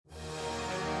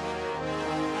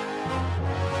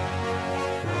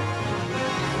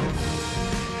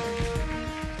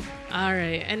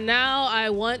right, and now I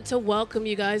want to welcome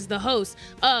you guys, the host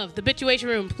of The Bitchuation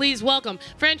Room. Please welcome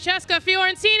Francesca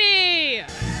Fiorentini.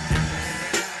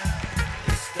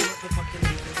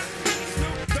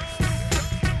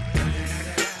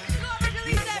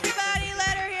 Everybody,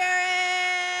 let her hear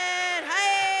it.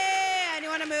 Hey, and you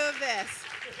want to move this?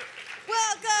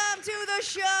 Welcome to the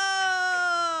show.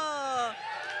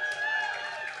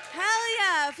 Hell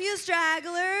yeah, a few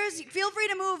stragglers. Feel free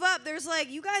to move up. There's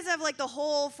you guys have the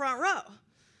whole front row.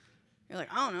 You're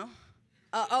like, I don't know.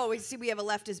 We see we have a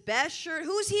leftist best shirt.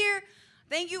 Who's here?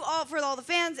 Thank you all for all the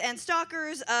fans and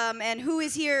stalkers. And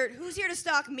who's here to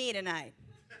stalk me tonight?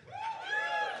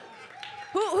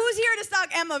 Who's here to stalk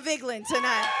Emma Vigeland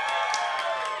tonight?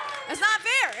 That's not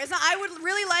fair. It's not, I would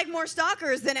really like more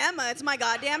stalkers than Emma. It's my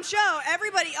goddamn show.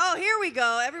 Everybody, here we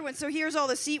go. Everyone, so here's all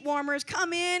the seat warmers.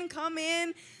 Come in.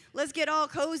 Let's get all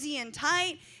cozy and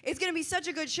tight. It's going to be such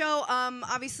a good show.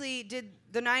 Obviously, did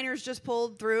the Niners just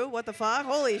pulled through? What the fuck?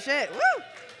 Holy shit. Woo!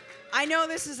 I know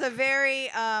this is a very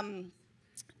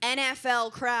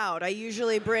NFL crowd. I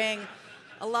usually bring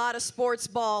a lot of sports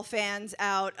ball fans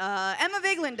out. Emma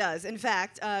Vigeland does, in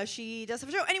fact. She does have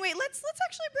a show. Anyway, let's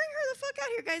actually bring her the fuck out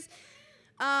here, guys.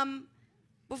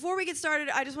 Before we get started,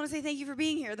 I just want to say thank you for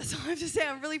being here. That's all I have to say.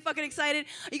 I'm really fucking excited.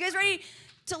 Are you guys ready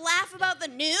to laugh about the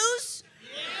news?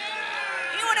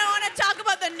 Yeah. You want to talk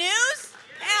about the news?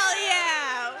 Hell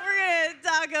yeah. We're going to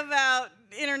talk about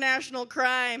international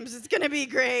crimes. It's going to be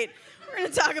great. We're going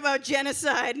to talk about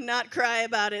genocide and not cry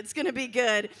about it. It's going to be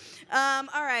good. All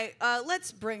right,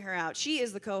 let's bring her out. She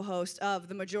is the co-host of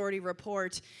The Majority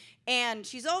Report, and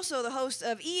she's also the host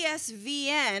of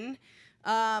ESVN.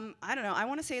 I don't know. I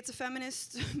want to say it's a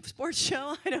feminist sports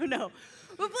show. I don't know.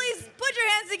 But please put your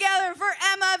hands together for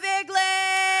Emma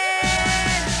Vigeland.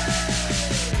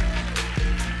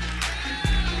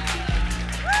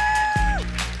 Woo!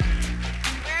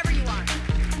 Wherever you are.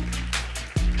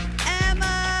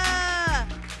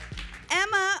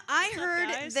 Emma, I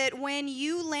heard that when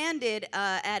you landed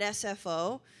at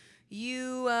SFO,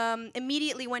 you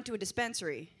immediately went to a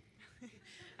dispensary.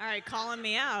 All right, calling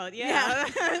me out, yeah.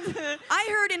 I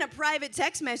heard in a private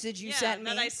text message you sent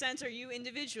me. that I sent her you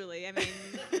individually. I mean,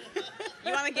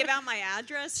 you want to give out my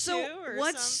address too? Or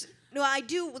No, I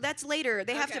do. That's later.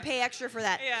 They have to pay extra for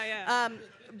that. Yeah.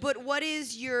 But what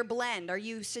is your blend? Are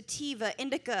you sativa,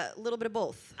 indica, a little bit of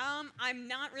both? I'm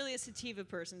not really a sativa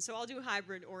person, so I'll do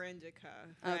hybrid or indica.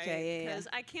 Right? Okay, Because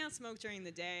I can't smoke during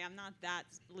the day. I'm not that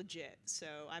legit, so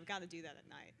I've got to do that at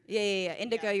night. Yeah.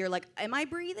 Indica, you're like, am I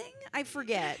breathing? I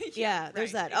forget. There's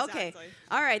that. Exactly. Okay.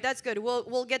 All right, that's good.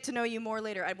 We'll get to know you more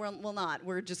later. We'll not.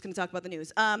 We're just going to talk about the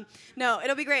news. No,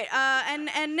 it'll be great. And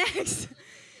next,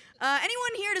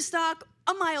 anyone here to stalk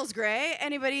a Miles Gray?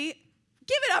 Anybody?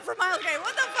 Give it up for Miles Gray.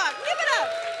 What the fuck? Give it up.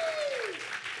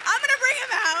 I'm going to bring him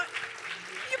out.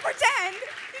 You can pretend.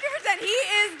 He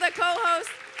is the co-host.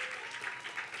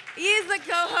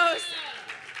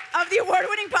 Of the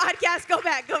award-winning podcast. Go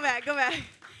back. Nobody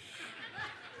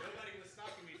was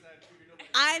stalking me, so I figured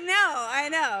nobody. I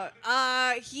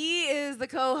know. He is the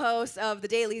co-host of the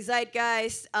Daily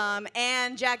Zeitgeist,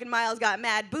 and Jack and Miles got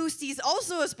mad. Boosty's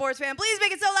also a sports fan. Please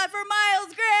make it so loud for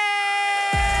Miles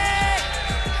Gray!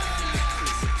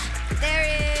 There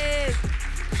he is.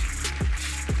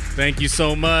 Thank you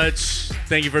so much.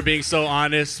 Thank you for being so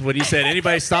honest. When he said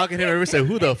anybody stalking him, everyone said,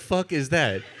 who the fuck is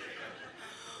that?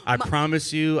 I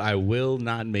promise you, I will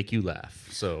not make you laugh.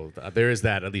 So there is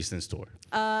that, at least in store.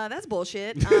 That's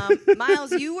bullshit.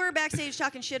 Miles, you were backstage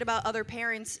talking shit about other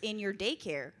parents in your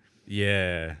daycare.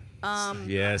 Yeah.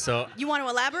 So you want to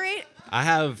elaborate? I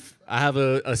have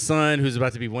a son who's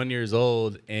about to be 1 year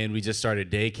old, and we just started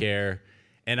daycare.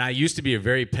 And I used to be a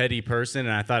very petty person,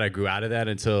 and I thought I grew out of that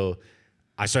until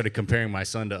I started comparing my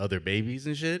son to other babies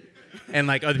and shit. And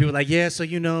other people were like, yeah, so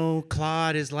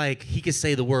Claude is he could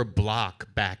say the word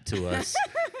block back to us.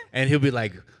 And he'll be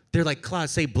like, they're like,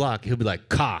 Claude, say block. He'll be like,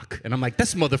 cock. And I'm like,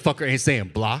 this motherfucker ain't saying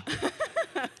block.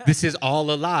 This is all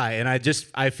a lie. And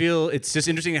I feel it's just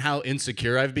interesting how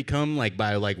insecure I've become,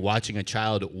 by watching a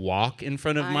child walk in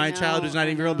front of my child who's not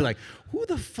even real. I'll be like, who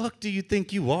the fuck do you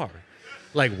think you are?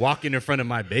 Walking in front of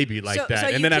my baby that. So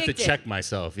and then I have to check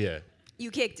myself, yeah.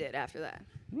 You kicked it after that.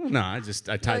 No, I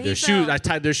tied their shoes. I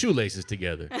tied their shoelaces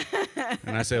together,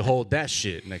 and I said, "Hold that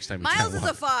shit next time." Miles is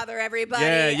a father, everybody.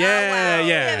 Yeah.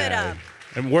 Give it up.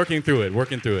 I'm working through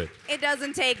it. It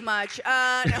doesn't take much.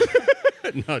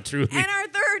 No, truly. And our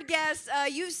third guest,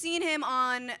 you've seen him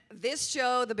on this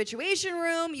show, The Bitchuation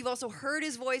Room. You've also heard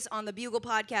his voice on the Bugle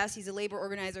podcast. He's a labor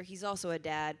organizer. He's also a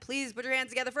dad. Please put your hands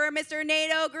together for Mr.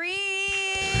 Nato Green.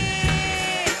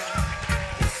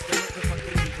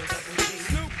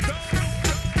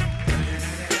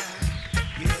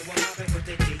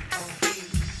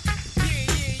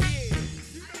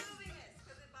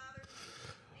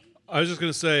 I was just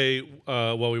going to say,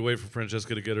 while we wait for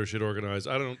Francesca to get her shit organized,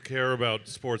 I don't care about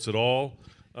sports at all.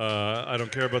 I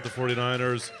don't care about the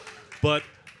 49ers, but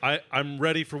I'm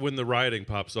ready for when the rioting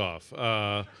pops off.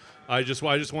 I just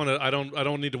want to. I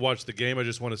don't need to watch the game. I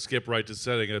just want to skip right to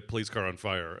setting a police car on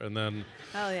fire, and then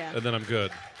Hell yeah. and then I'm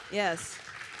good. Yes.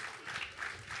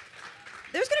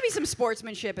 There's going to be some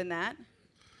sportsmanship in that.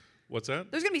 What's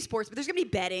that? There's going to be sports, but there's going to be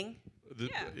betting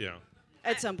Yeah.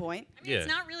 at some point. I mean, Yeah. it's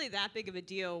not really that big of a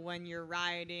deal when you're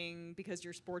rioting because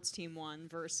your sports team won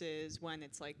versus when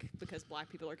it's like because black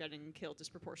people are getting killed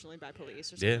disproportionately by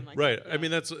police or something like Right. that. I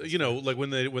mean, that's like when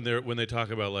they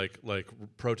talk about like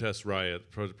protests where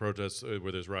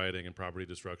there's rioting and property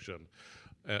destruction.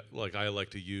 Like I like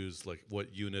to use like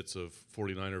what units of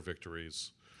 49er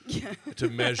victories to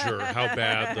measure how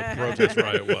bad the protest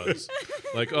riot was.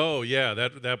 Like, oh yeah,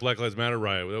 that Black Lives Matter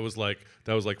riot, that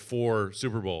was like 4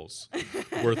 Super Bowls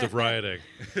worth of rioting.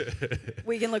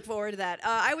 We can look forward to that.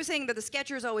 I was saying that the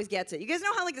Skechers always gets it. You guys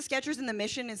know how like the Skechers in the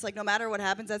Mission, it's like no matter what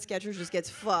happens, that Skechers just gets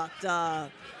fucked up.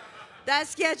 That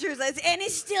Skechers, and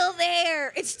it's still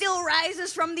there. It still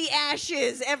rises from the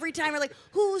ashes every time. We're like,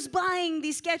 who's buying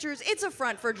these Skechers? It's a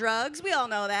front for drugs. We all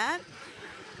know that.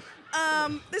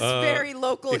 This is very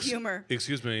local humor.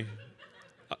 Excuse me.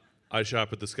 I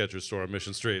shop at the Skechers store on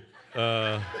Mission Street.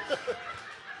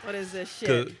 What is this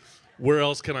shit? Where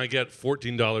else can I get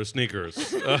 $14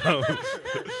 sneakers?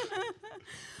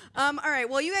 All right.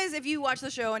 Well, you guys, if you watch the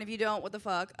show, and if you don't, what the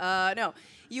fuck? No,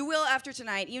 you will after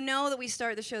tonight. You know that we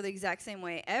start the show the exact same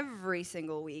way every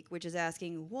single week, which is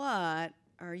asking, what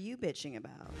are you bitching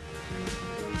about?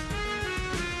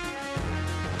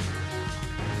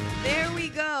 There we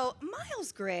go.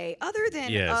 Miles Gray, other than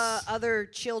Yes. other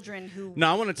children who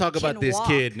No, I want to talk about can this walk.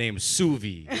 kid named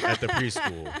Suvi at the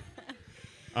preschool.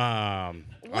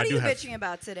 What are you bitching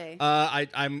about today?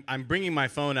 I'm bringing my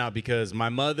phone out because my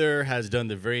mother has done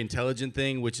the very intelligent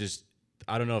thing, which is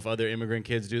I don't know if other immigrant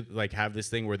kids do like have this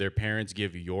thing where their parents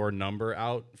give your number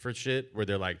out for shit, where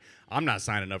they're like, I'm not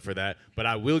signing up for that, but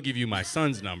I will give you my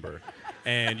son's number,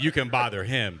 and you can bother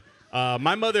him.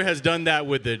 My mother has done that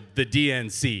with the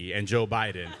DNC and Joe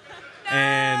Biden,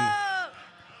 and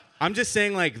I'm just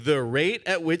saying, like, the rate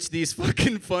at which these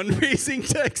fucking fundraising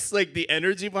texts, like, the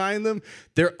energy behind them,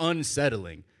 they're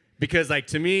unsettling. Because, like,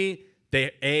 to me,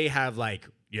 they have, like,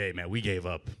 yeah, man, we gave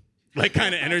up. Like,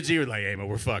 kind of energy. We're like, hey, man,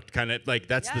 we're fucked. Kind of, like,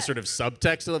 that's the sort of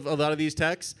subtext of a lot of these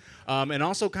texts. And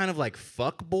also kind of, like,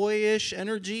 fuckboy-ish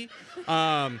energy.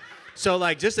 So,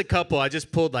 like, just a couple. I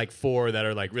just pulled, like, 4 that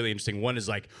are, like, really interesting. One is,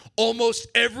 like, almost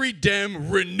every Dem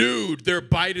renewed their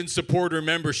Biden supporter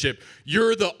membership.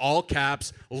 You're the all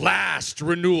caps last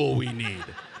renewal we need.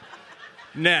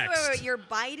 Next. Wait, your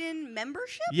Biden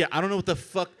membership? Yeah, I don't know what the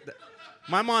fuck.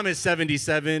 My mom is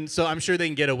 77, so I'm sure they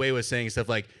can get away with saying stuff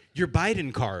like, your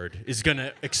Biden card is going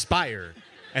to expire,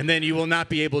 and then you will not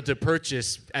be able to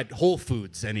purchase at Whole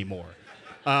Foods anymore.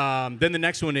 Then the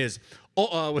next one is,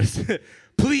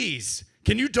 please,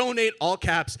 can you donate, all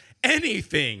caps,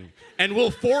 anything, and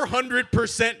we'll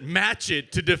 400% match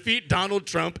it to defeat Donald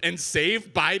Trump and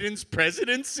save Biden's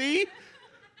presidency?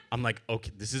 I'm like,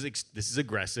 okay, this is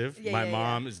aggressive. My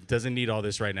mom doesn't need all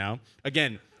this right now.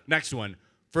 Again, next one.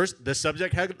 First, the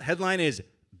subject headline is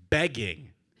begging.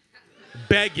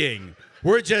 Begging.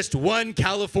 We're just one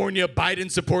California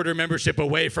Biden supporter membership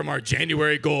away from our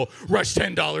January goal. Rush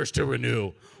 $10 to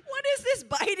renew. What is this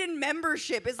Biden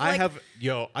membership? It's I like, have,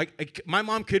 my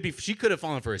mom she could have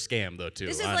fallen for a scam though too.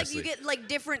 this is honestly. like you get like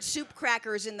different soup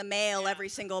crackers in the mail every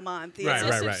single month. Right, It's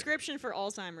right, a right. subscription for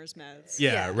Alzheimer's meds.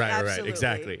 Yeah, right, absolutely.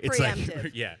 exactly. It's Preemptive.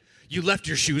 like, yeah, you left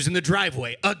your shoes in the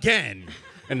driveway again,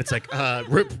 and it's like,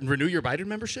 renew your Biden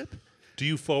membership? Do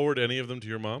you forward any of them to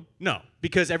your mom? No,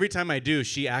 because every time I do,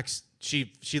 she acts,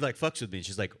 she like fucks with me.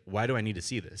 She's like, why do I need to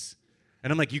see this?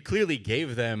 And I'm like, you clearly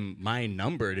gave them my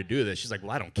number to do this. She's like,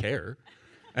 well, I don't care.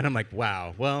 And I'm like,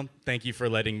 wow, well, thank you for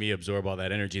letting me absorb all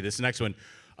that energy. This next one,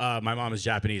 my mom is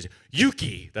Japanese.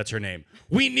 Yuki, that's her name.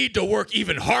 We need to work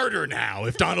even harder now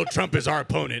if Donald Trump is our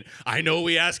opponent. I know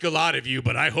we ask a lot of you,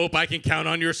 but I hope I can count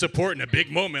on your support in a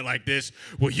big moment like this.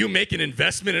 Will you make an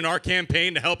investment in our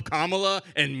campaign to help Kamala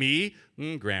and me,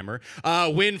 grammar,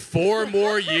 win 4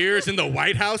 more years in the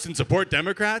White House and support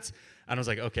Democrats? And I was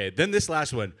like, okay. Then this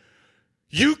last one.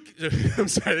 I'm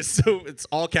sorry, it's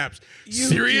all caps.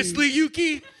 Yuki. Seriously,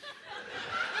 Yuki?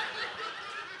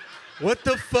 What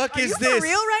the fuck is you this? for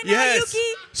real right now, Yes.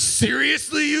 Yuki?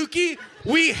 Seriously, Yuki?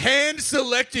 We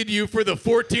hand-selected you for the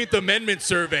 14th Amendment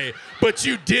survey, but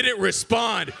you didn't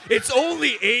respond. It's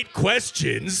only 8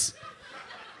 questions.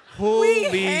 Holy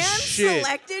we hand shit.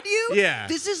 selected you? Yeah.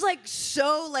 This is like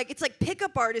so like it's like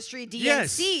pickup artistry DNC,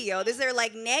 Yes. yo. They're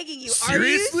like nagging you.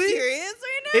 Seriously? Are you serious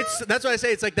right now? That's why I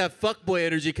say it's like that fuckboy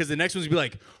energy, because the next one's gonna be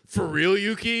like, for real,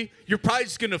 Yuki? You're probably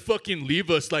just gonna fucking leave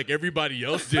us like everybody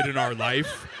else did in our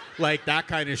life. Like that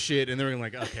kind of shit. And they're gonna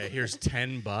like, okay, here's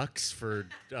 $10 for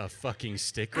a fucking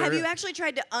sticker. Have you actually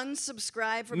tried to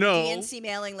unsubscribe from No. the DNC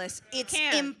mailing list? It's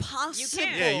can't. impossible. You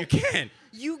can't. Yeah, you can't.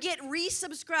 You get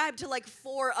resubscribed to like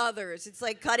 4 others. It's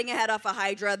like cutting a head off a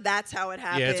hydra. That's how it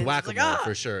happens. Yeah, it's like, whack-a-mole ah.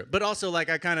 for sure. But also, like,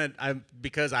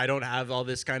 because I don't have all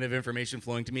this kind of information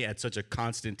flowing to me at such a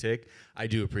constant tick, I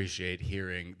do appreciate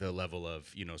hearing the level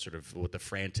of, sort of what the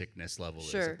franticness level is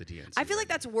Sure. of the DNC. I feel like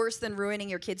that's worse than ruining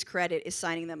your kid's credit is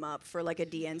signing them up for like a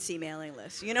DNC mailing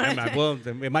list. You know what I mean?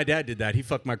 Well, my dad did that. He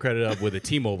fucked my credit up with a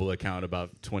T-Mobile account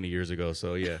about 20 years ago.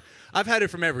 So, yeah. I've had it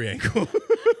from every angle.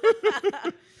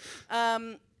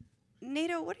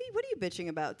 Nato, what are you bitching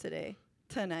about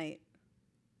tonight?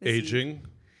 Aging.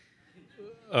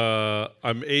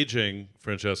 I'm aging,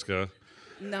 Francesca.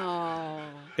 No.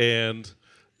 And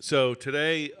so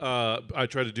today, I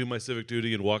try to do my civic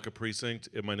duty and walk a precinct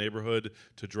in my neighborhood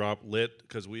to drop lit,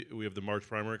 because we have the March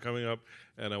primary coming up,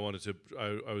 and I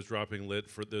was dropping lit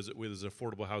for there's an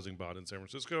affordable housing bond in San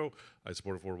Francisco. I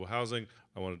support affordable housing.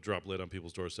 I want to drop lit on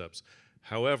people's doorsteps.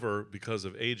 However, because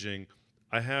of aging,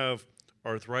 I have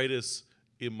arthritis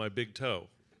in my big toe,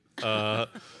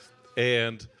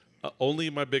 and only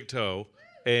my big toe,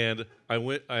 and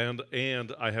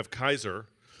I have Kaiser,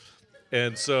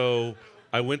 and so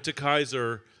I went to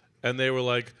Kaiser, and they were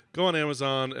like, "Go on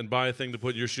Amazon and buy a thing to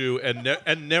put in your shoe,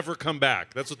 and never come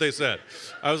back." That's what they said.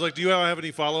 I was like, "Do you have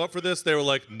any follow up for this?" They were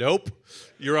like, "Nope,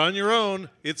 you're on your own.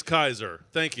 It's Kaiser.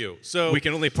 Thank you." So We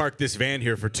can only park this van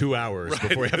here for 2 hours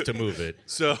before we have to move it.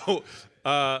 So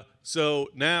I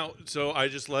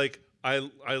just like I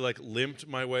like limped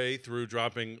my way through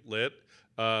dropping lit,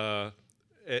 and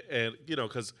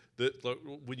because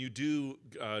when you do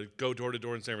go door to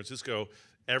door in San Francisco,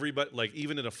 everybody, like,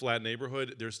 even in a flat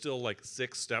neighborhood, there's still like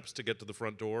 6 steps to get to the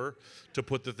front door to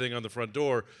put the thing on the front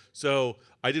door. So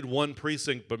I did one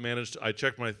precinct, but I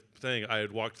checked my thing. I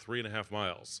had walked 3.5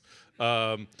 miles.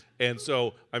 And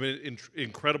so I'm in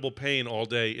incredible pain all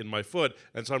day in my foot.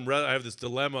 And so I have this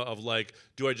dilemma of like,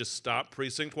 do I just stop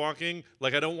precinct walking?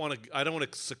 Like, I don't want to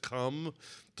succumb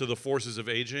to the forces of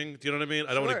aging. Do you know what I mean?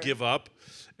 I don't want to give up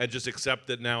and just accept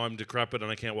that now I'm decrepit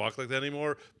and I can't walk like that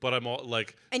anymore. But I'm all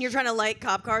like, And you're trying to light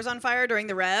cop cars on fire during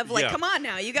the rev? Like, Yeah. come on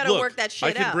now. You got to work that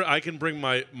shit out. I can bring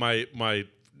my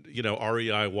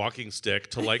REI walking stick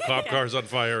to light cop cars on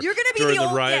fire You're gonna be during the the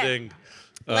old- yeah. rioting.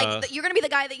 You're gonna be the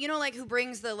guy that like who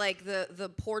brings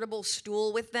the portable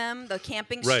stool with them, the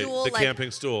camping Right, stool, the like,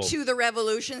 camping stool. to the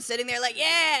revolution, sitting there like,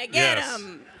 yeah, get Yes.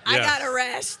 him. I Yes. got a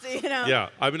rest. Yeah,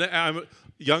 I'm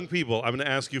young people. I'm going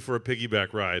to ask you for a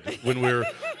piggyback ride when we're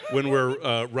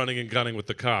running and gunning with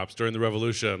the cops during the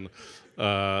revolution,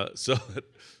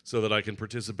 so that I can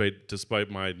participate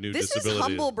despite my new This disability. is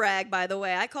humble brag, by the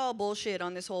way. I call bullshit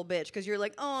on this whole bitch because you're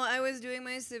like, oh, I was doing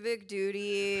my civic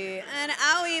duty and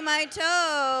owie my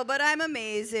toe, but I'm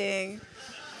amazing.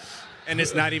 And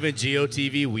it's not even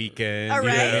GOTV weekend. All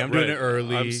right. Yeah, I'm doing it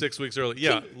early. I'm 6 weeks early.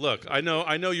 Yeah, look, I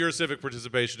know your civic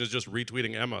participation is just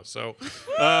retweeting Emma. So,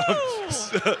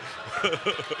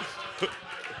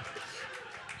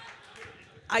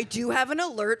 I do have an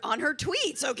alert on her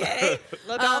tweets, okay?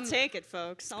 Look, I'll take it,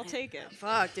 folks. I'll take it.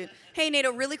 Fuck, dude. Hey,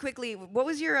 Nato, really quickly, what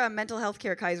was your mental health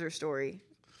care Kaiser story?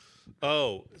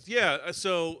 oh yeah.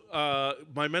 So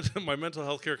my mental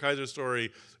health care Kaiser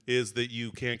story is that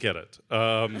you can't get it.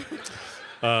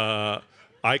 I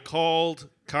called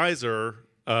Kaiser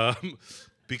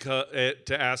because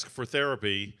to ask for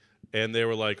therapy, and they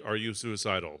were like, "Are you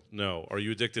suicidal? No. Are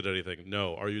you addicted to anything?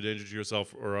 No. Are you a danger to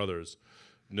yourself or others?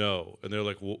 No." And they're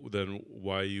like, well, "Then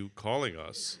why are you calling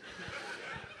us?"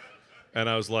 And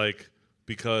I was like,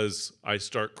 "Because I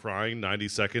start crying 90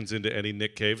 seconds into any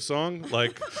Nick Cave song.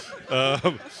 Like,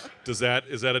 is that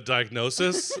a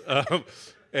diagnosis?"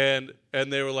 And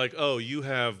they were like, "Oh, you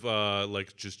have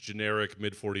like just generic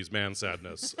mid-40s man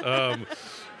sadness,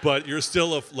 but you're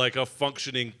still a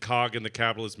functioning cog in the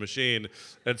capitalist machine."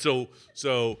 And so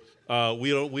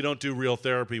we don't do real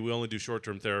therapy. We only do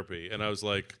short-term therapy. And I was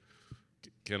like,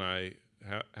 "Can I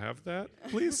have that,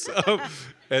 please?"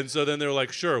 And so then they were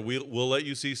like, "Sure, we'll let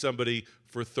you see somebody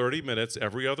for 30 minutes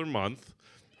every other month.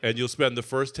 And you'll spend the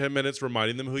first 10 minutes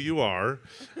reminding them who you are,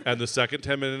 and the second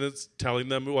 10 minutes talking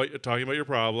about your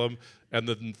problem, and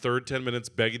the third 10 minutes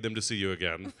begging them to see you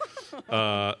again.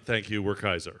 Thank you, we're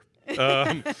Kaiser."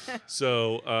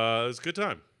 So it was a good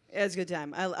time. It's a good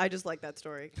time. I just like that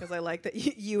story because I like that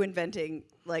you inventing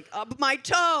like my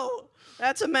toe.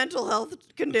 That's a mental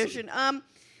health condition.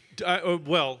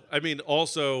 Well, I mean,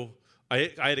 also,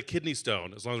 I had a kidney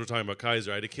stone. As long as we're talking about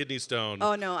Kaiser, I had a kidney stone.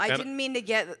 Oh no, I didn't mean to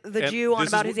get the and Jew on this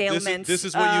about is his ailments. This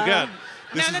is what you get.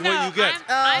 This is what you get.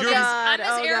 I'm God, as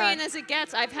oh, Aryan God. as it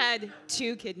gets. I've had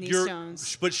 2 kidney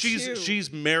stones. But Two.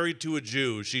 she's married to a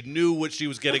Jew. She knew what she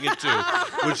was getting into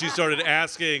when she started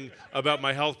asking about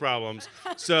my health problems.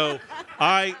 So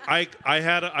I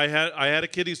had a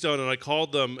kidney stone, and I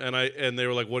called them, and they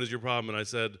were like, "What is your problem?" And I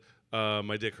said,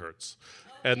 "My dick hurts."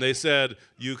 And they said,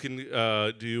 "You can.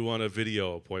 Do you want a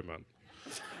video appointment?"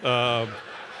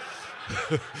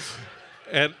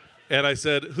 And I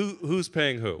said, "Who's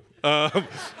paying who?"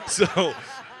 So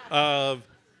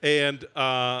then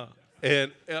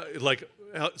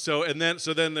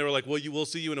they were like, "Well, we'll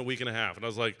see you in a week and a half." And I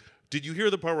was like, "Did you hear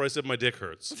the part where I said my dick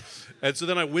hurts?" And so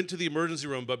then I went to the emergency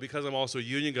room, but because I'm also a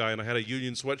union guy and I had a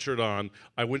union sweatshirt on,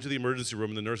 I went to the emergency room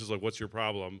and the nurse was like, "What's your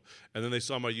problem?" And then they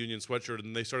saw my union sweatshirt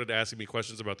and they started asking me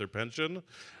questions about their pension.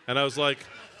 And I was like,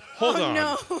 hold on.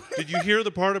 No. Did you hear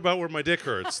the part about where my dick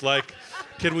hurts? Like,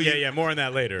 can we... Yeah, more on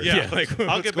that later. Yeah, like, I'll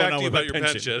what's get going back on to you with my about your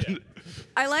pension. Yeah.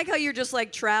 I like how you're just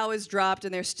like trow is dropped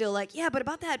and they're still like, yeah, but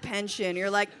about that pension,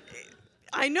 you're like,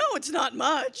 I know it's not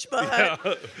much, but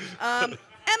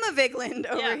Emma Vigeland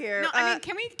over here. No, I mean,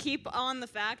 can we keep on the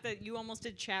fact that you almost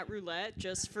did chat roulette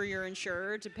just for your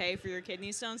insurer to pay for your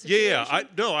kidney stone situation? I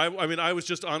mean, I was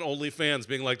just on OnlyFans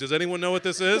being like, does anyone know what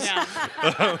this is? Yeah.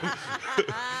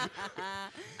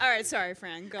 All right, sorry,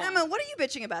 Fran. Go Emma, on. what are you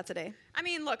bitching about today? I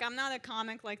mean, look, I'm not a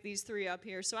comic like these 3 up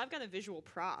here, so I've got a visual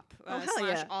prop hell /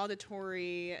 yeah.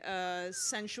 auditory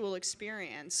sensual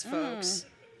experience, folks.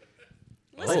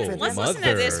 Oh, Let's listen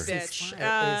to this mother. bitch.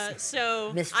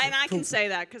 Mr. And I can Putin. say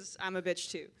that because I'm a bitch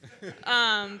too.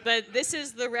 But this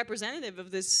is the representative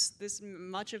of this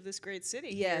much of this great city.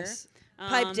 Yes. Here.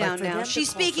 Pipe down for now. them to She's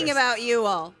call speaking first. about you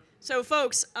all. So,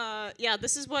 folks,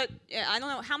 this is what I don't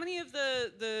know. How many of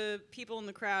the people in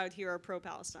the crowd here are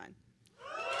pro-Palestine?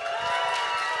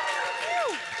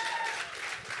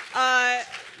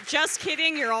 Just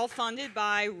kidding. You're all funded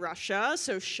by Russia,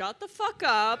 so shut the fuck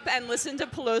up and listen to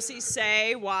Pelosi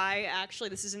say why actually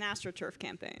this is an AstroTurf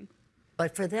campaign.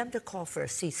 But for them to call for a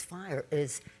ceasefire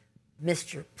is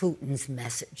Mr. Putin's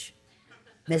message.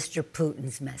 Mr.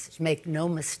 Putin's message. Make no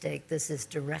mistake, this is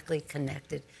directly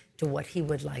connected to what he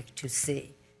would like to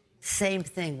see. Same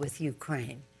thing with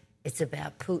Ukraine. It's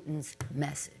about Putin's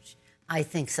message. I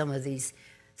think some of these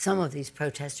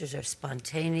protesters are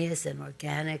spontaneous and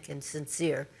organic and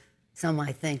sincere. Some,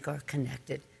 I think, are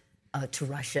connected to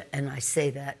Russia, and I say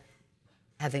that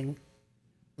having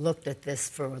looked at this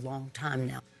for a long time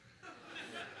now.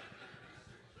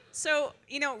 So,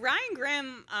 Ryan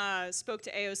Grimm spoke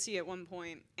to AOC at one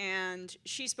point, and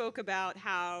she spoke about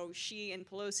how she and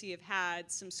Pelosi have had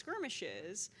some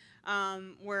skirmishes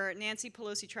where Nancy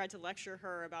Pelosi tried to lecture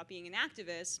her about being an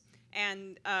activist,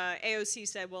 and AOC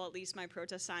said, well, at least my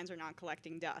protest signs are not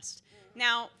collecting dust.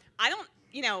 Now, I don't,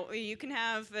 you can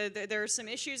have, there are some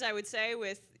issues, I would say,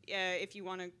 with if you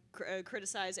want to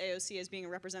criticize AOC as being a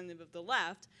representative of the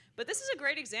left. But this is a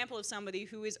great example of somebody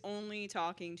who is only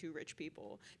talking to rich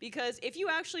people. Because if you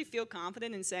actually feel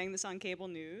confident in saying this on cable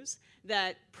news,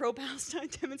 that pro-Palestine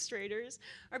demonstrators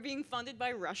are being funded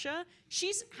by Russia,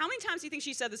 how many times do you think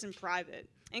she said this in private?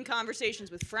 In conversations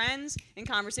with friends, in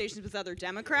conversations with other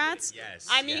Democrats? Yes,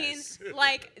 I mean, yes.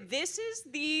 this is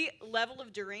the level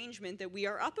of derangement that we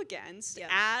are up against Yeah.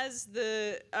 as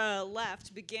the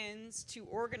left begins to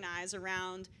organize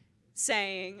around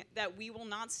saying that we will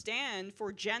not stand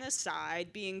for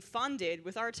genocide being funded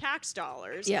with our tax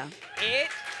dollars. Yeah. It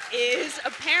is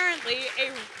apparently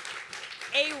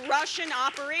a Russian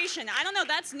operation. I don't know.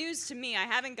 That's news to me. I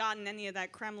haven't gotten any of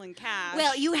that Kremlin cash.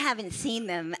 Well, you haven't seen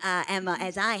them, Emma,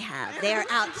 as I have. They're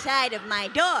outside of my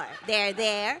door. They're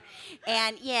there.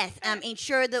 And yes, I'm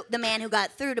sure the man who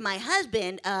got through to my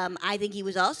husband, I think he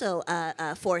was also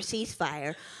for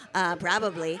ceasefire,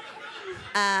 probably.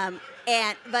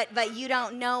 But you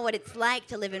don't know what it's like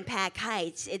to live in Pack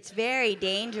Heights. It's very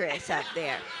dangerous up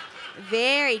there.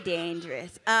 Very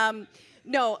dangerous.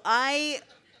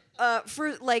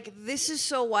 This is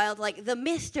so wild. Like the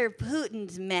Mr.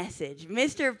 Putin's message,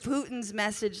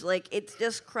 like it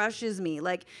just crushes me.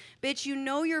 Like, bitch, you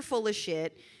know you're full of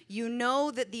shit. You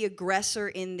know that the aggressor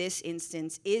in this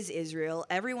instance is Israel.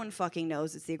 Everyone fucking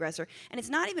knows it's the aggressor. And it's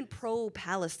not even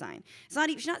pro-Palestine.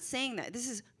 She's not saying that. This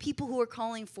is people who are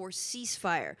calling for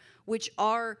ceasefire, which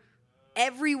are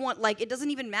everyone, like, it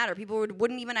doesn't even matter. People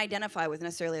wouldn't even identify with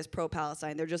necessarily as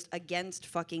pro-Palestine. They're just against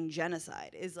fucking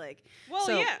genocide. Is like, Well,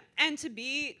 so, yeah, and to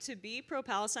be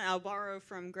pro-Palestine, I'll borrow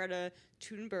from Greta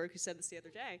Thunberg, who said this the other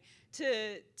day.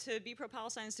 To be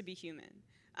pro-Palestine is to be human,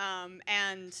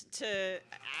 and to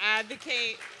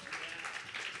advocate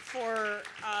for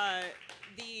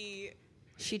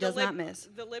she does not miss.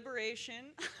 the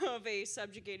liberation of a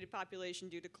subjugated population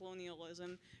due to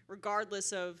colonialism,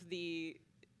 regardless of the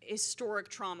historic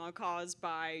trauma caused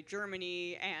by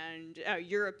Germany and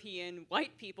European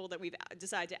white people that we've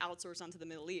decided to outsource onto the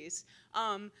Middle East.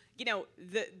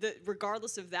 The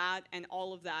regardless of that and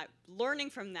all of that, learning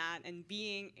from that and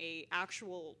being a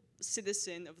actual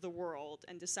citizen of the world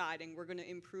and deciding we're going to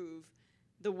improve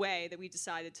the way that we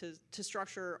decided to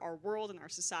structure our world and our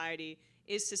society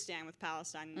is to stand with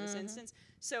Palestine in this instance.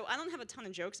 So I don't have a ton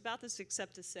of jokes about this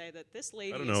except to say that this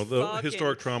lady I don't know. The fucking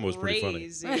historic trauma was pretty funny.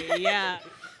 crazy. Yeah.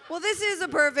 Well, this is a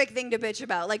perfect thing to bitch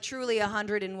about. Like, truly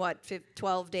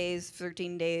 12 days,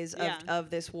 13 days of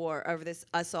this war, of this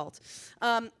assault.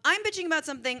 I'm bitching about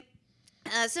something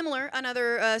similar,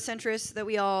 another centrist that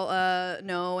we all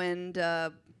know and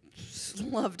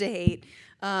love to hate,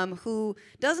 who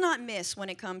does not miss when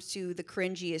it comes to the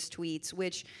cringiest tweets,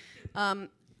 which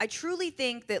I truly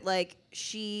think that, like,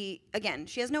 she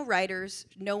has no writers.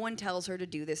 No one tells her to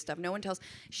do this stuff.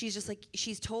 She's just like,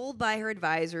 she's told by her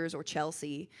advisors or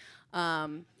Chelsea,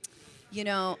 Mom,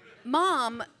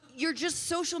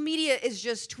 social media is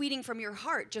just tweeting from your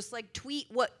heart. Just, like, tweet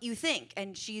what you think.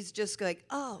 And she's just like,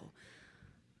 oh,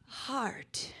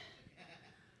 heart.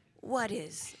 What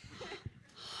is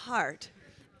heart?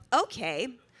 Okay,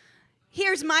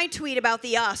 here's my tweet about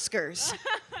the Oscars.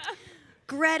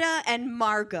 Greta and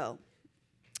Margot.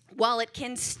 While it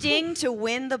can sting to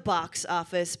win the box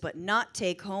office but not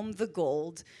take home the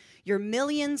gold, your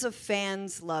millions of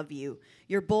fans love you.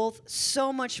 You're both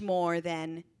so much more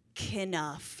than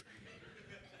enough.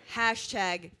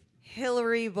 Hashtag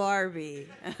Hillary Barbie.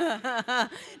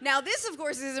 Now, this, of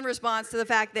course, is in response to the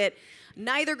fact that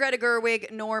neither Greta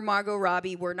Gerwig nor Margot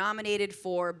Robbie were nominated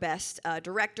for Best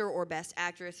Director or Best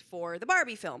Actress for the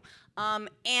Barbie film.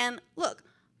 And look,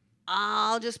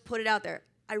 I'll just put it out there.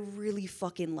 I really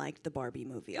fucking liked the Barbie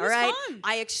movie. All right, fun.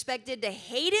 I expected to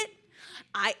hate it.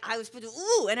 I was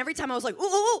ooh, and every time I was like,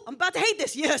 ooh, I'm about to hate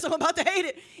this. Yes, I'm about to hate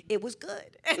it. It was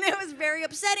good, and it was very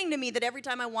upsetting to me that every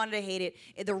time I wanted to hate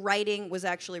it, the writing was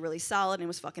actually really solid and it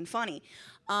was fucking funny.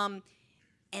 And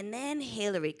then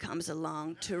Hillary comes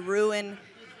along to ruin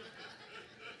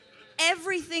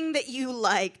everything that you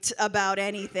liked about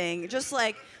anything. Just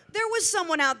like, there was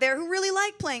someone out there who really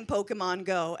liked playing Pokemon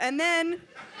Go, and then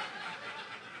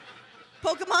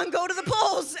Pokemon Go to the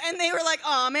polls, and they were like,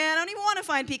 oh man, I don't even want to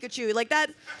find Pikachu. Like,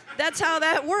 that's how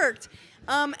that worked.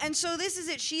 And so this is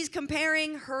it. She's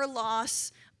comparing her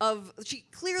loss she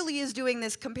clearly is doing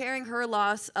this, comparing her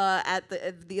loss at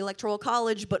the Electoral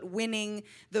College, but winning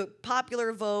the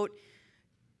popular vote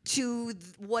to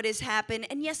what has happened.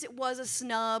 And yes, it was a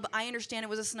snub. I understand it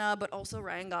was a snub, but also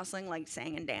Ryan Gosling, like,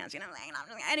 sang and danced.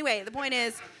 Anyway, the point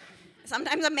is,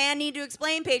 sometimes a man need to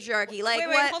explain patriarchy. Like,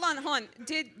 wait, hold on.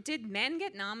 Did men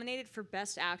get nominated for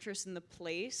Best Actress in the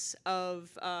place of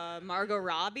Margot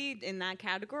Robbie in that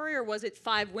category, or was it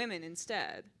 5 women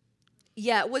instead?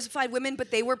 Yeah, it was 5 women,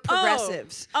 but they were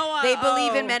progressives. They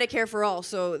believe in Medicare for all,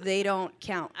 so they don't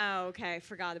count. Oh, okay.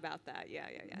 Forgot about that. Yeah.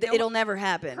 It'll never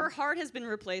happen. Her heart has been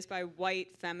replaced by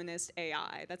white feminist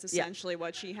AI. That's essentially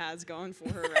what she has going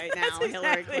for her right now,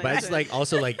 Hillary Clinton. But it's like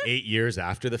also like 8 years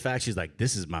after the fact, she's like,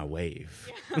 this is my wave.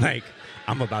 Yeah. Like,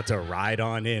 I'm about to ride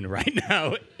on in right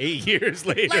now, 8 years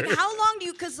later. Like, how long do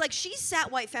you, because, like, she sat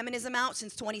white feminism out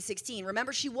since 2016.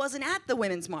 Remember, she wasn't at the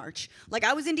Women's March. Like,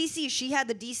 I was in D.C. She had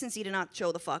the decency to not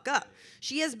show the fuck up.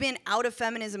 She has been out of the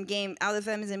feminism game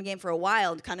for a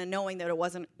while, kind of knowing that it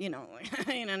wasn't, you know what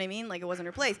I mean? Like, it wasn't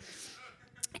her place.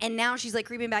 And now she's, like,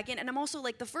 creeping back in. And I'm also,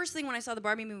 like, the first thing when I saw the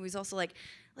Barbie movie was also like,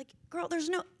 girl, there's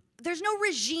no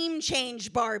regime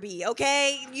change, Barbie,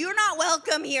 okay? You're not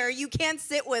welcome here. You can't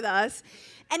sit with us.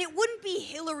 And it wouldn't be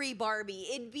Hillary Barbie.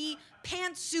 It'd be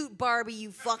pantsuit Barbie,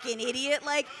 you fucking idiot.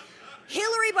 Like,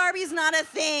 Hillary Barbie's not a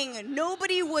thing.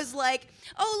 Nobody was like,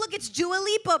 oh, look, it's Dua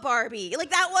Lipa Barbie. Like,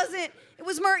 that wasn't, it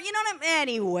was more, you know what I mean?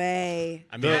 Anyway.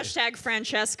 I mean, Hashtag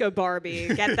Francesca Barbie.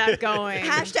 Get that going.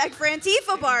 Hashtag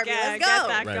Frantifa Barbie. Let's go. Get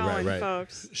that Right, going, right.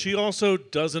 folks. She also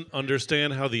doesn't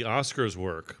understand how the Oscars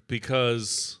work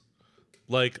because,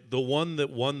 like, the one that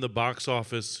won the box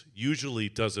office usually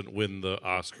doesn't win the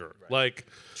Oscar. Like,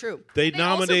 True. they They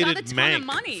also got a nominated ton of Mank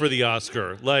money. for the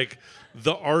Oscar. Like,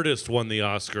 The Artist won the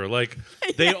Oscar. Like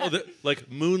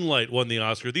like Moonlight won the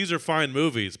Oscar. These are fine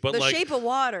movies, but The like Shape of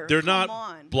Water. they're Come not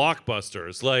on.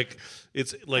 blockbusters. Like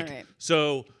it's like All right.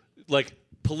 so like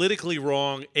politically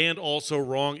wrong and also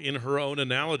wrong in her own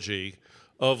analogy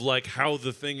of like how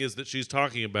the thing is that she's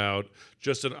talking about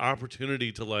just an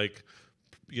opportunity to like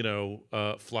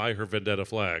fly her vendetta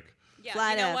flag. Yeah,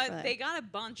 Flat you know out what? flag. They got a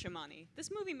bunch of money.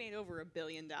 This movie made over $1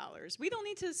 billion. We don't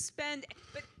need to spend.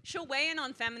 But she'll weigh in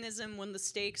on feminism when the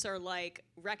stakes are like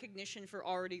recognition for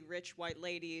already rich white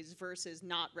ladies versus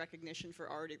not recognition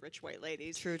for already rich white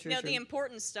ladies. True, true, You know, true. the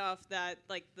important stuff that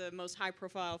like the most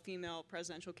high-profile female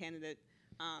presidential candidate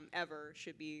ever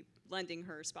should be lending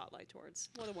her spotlight towards.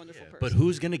 What a wonderful person. But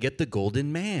who's gonna get the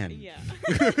golden man? Yeah.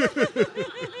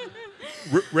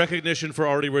 Recognition for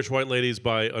already rich white ladies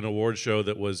by an award show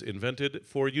that was invented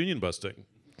for union busting.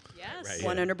 Yes.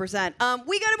 Right. 100%.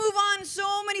 We got to move on.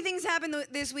 So many things happened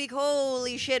this week.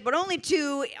 Holy shit. But only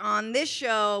 2 on this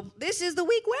show. This is the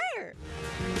week where.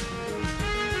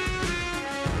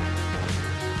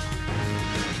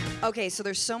 Okay, so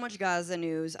there's so much Gaza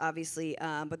news, obviously,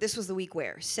 but this was the week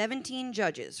where 17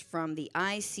 judges from the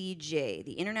ICJ,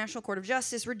 the International Court of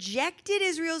Justice, rejected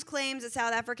Israel's claims that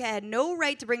South Africa had no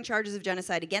right to bring charges of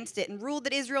genocide against it and ruled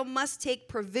that Israel must take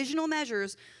provisional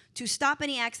measures to stop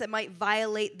any acts that might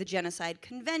violate the genocide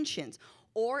conventions,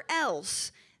 or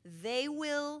else they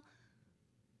will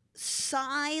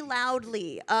sigh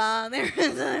loudly. There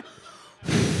is a...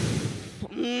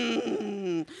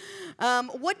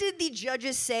 What did the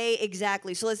judges say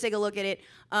exactly? So let's take a look at it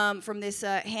from this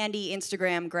handy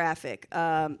Instagram graphic.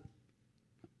 Paj,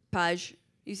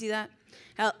 you see that?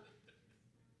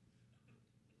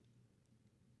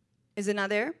 Is it not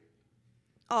there?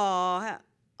 Oh,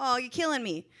 you're killing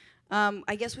me.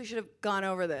 I guess we should have gone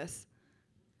over this.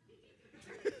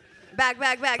 Back.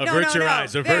 Avert your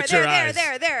eyes. Avert your eyes.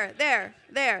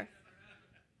 There.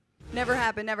 Never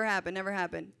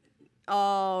happened.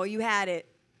 Oh, you had it.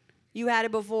 You had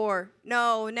it before.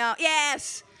 No.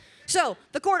 Yes. So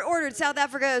the court ordered South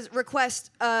Africa's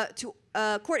request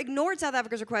court ignored South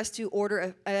Africa's request to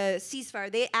order a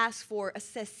ceasefire. They asked for a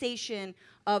cessation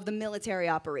of the military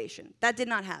operation. That did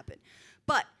not happen.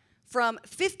 But from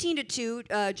 15 to 2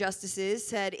 justices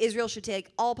said Israel should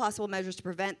take all possible measures to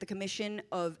prevent the commission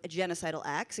of genocidal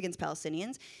acts against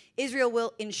Palestinians. Israel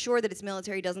will ensure that its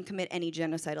military doesn't commit any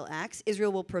genocidal acts.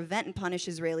 Israel will prevent and punish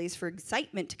Israelis for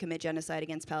incitement to commit genocide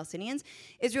against Palestinians.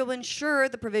 Israel will ensure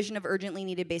the provision of urgently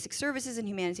needed basic services and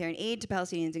humanitarian aid to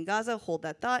Palestinians in Gaza. Hold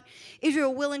that thought.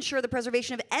 Israel will ensure the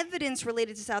preservation of evidence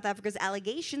related to South Africa's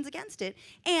allegations against it.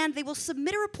 And they will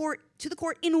submit a report to the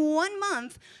court in 1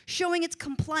 month showing its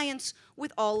compliance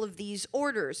with all of these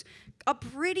orders. A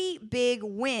pretty big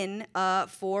win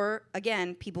for,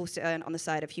 again, people on the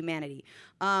side of humanity.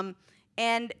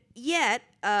 And yet,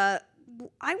 I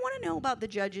want to know about the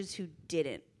judges who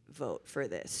didn't vote for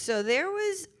this. So there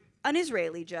was an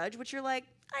Israeli judge, which you're like,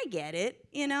 I get it.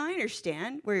 I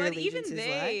understand where your But even allegiances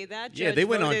they, lie. that judge Yeah, they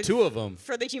went on voted 2 of them.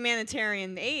 for the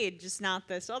humanitarian aid, just not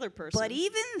this other person. But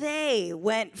even they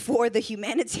went for the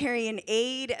humanitarian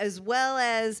aid as well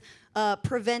as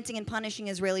preventing and punishing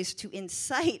Israelis to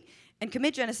incite and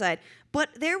commit genocide. But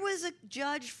there was a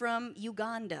judge from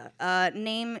Uganda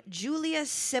named Julia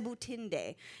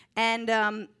Sebutinde. And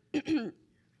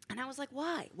and I was like,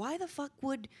 why? Why the fuck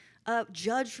would a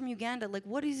judge from Uganda, like,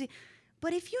 what is he?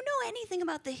 But if you know anything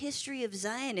about the history of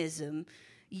Zionism,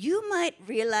 you might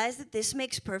realize that this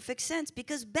makes perfect sense,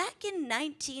 because back in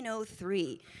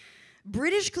 1903,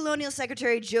 British colonial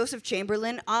secretary Joseph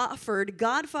Chamberlain offered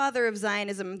godfather of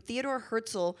Zionism, Theodore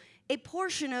Herzl, a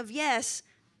portion of, yes,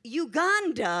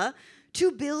 Uganda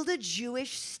to build a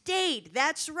Jewish state.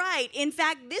 That's right. In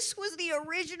fact, this was the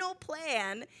original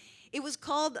plan. It was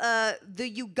called the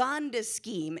Uganda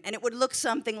Scheme, and it would look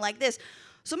something like this.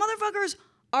 So motherfuckers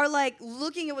are like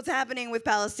looking at what's happening with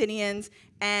Palestinians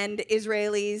and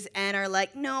Israelis and are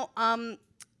like, no,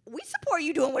 we support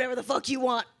you doing whatever the fuck you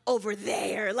want over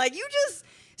there. Like, you just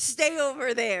stay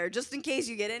over there just in case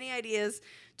you get any ideas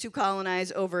to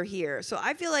colonize over here. So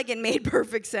I feel like it made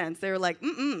perfect sense. They were like,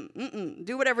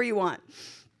 do whatever you want.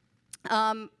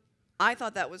 I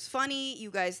thought that was funny. You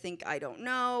guys think I don't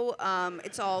know.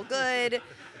 It's all good.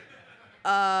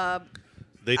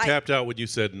 They tapped out when you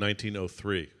said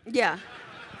 1903. Yeah.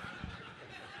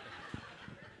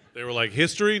 They were like,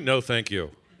 history? No, thank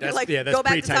you. That's- like yeah, that's go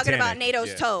back to talking about pre-Titanic. NATO's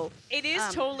Yeah. toe. It is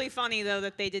totally funny though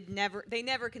that they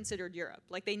never considered Europe.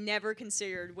 Like they never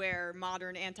considered where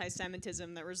modern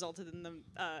anti-Semitism that resulted in the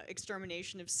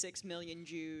extermination of 6 million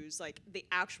Jews, like the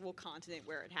actual continent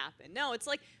where it happened. No, it's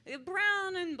like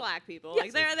brown and black people.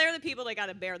 Like they're the people that got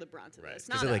to bear the brunt of this,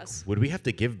 not like, us. would we have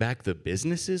to give back the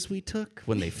businesses we took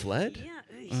when they fled?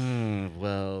 Yeah.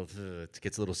 Well, it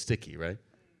gets a little sticky, right?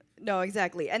 No,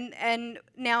 exactly. And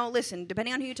now listen,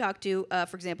 depending on who you talk to,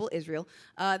 for example, Israel,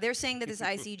 they're saying that this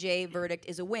ICJ verdict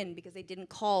is a win because they didn't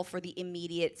call for the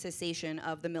immediate cessation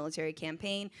of the military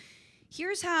campaign.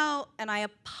 Here's how, and I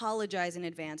apologize in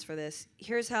advance for this,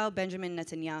 here's how Benjamin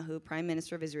Netanyahu, Prime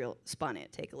Minister of Israel, spun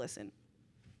it. Take a listen.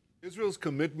 Israel's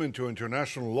commitment to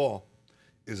international law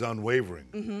is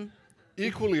unwavering.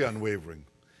 Equally unwavering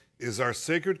is our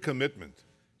sacred commitment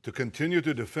to continue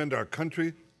to defend our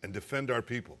country and defend our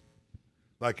people.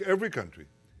 Like every country,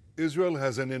 Israel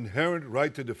has an inherent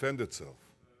right to defend itself.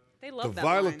 They love The that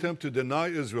vile line. attempt to deny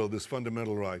Israel this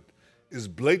fundamental right is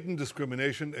blatant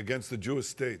discrimination against the Jewish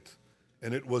state,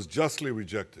 and it was justly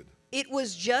rejected. It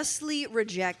was justly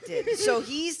rejected. So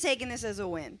he's taking this as a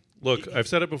win. Look, I've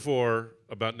said it before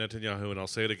about Netanyahu, and I'll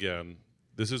say it again.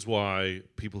 This is why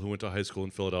people who went to high school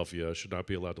in Philadelphia should not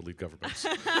be allowed to lead governments.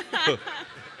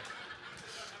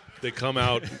 They come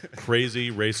out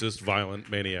crazy, racist, violent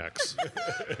maniacs.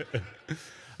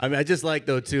 I mean, I just like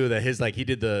though too that he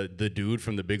did the dude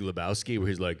from The Big Lebowski where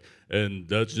he's like, and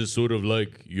that's just sort of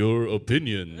like your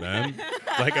opinion, man.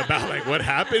 Like about like what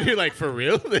happened. You're like, for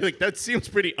real? Like that seems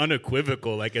pretty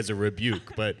unequivocal, like as a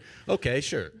rebuke. But okay,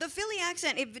 sure. The Philly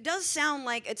accent, it does sound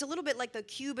like, it's a little bit like the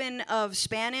Cuban of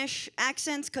Spanish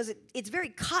accents because it's very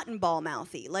cotton ball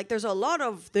mouthy. Like there's a lot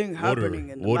of thing happening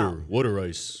in the mouth. Water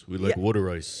ice. We like Yeah. water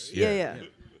ice.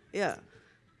 Yeah.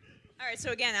 All right,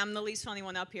 so again, I'm the least funny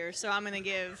one up here, so I'm gonna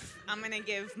give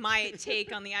my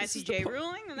take on the ICJ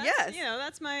ruling. And that's, Yes.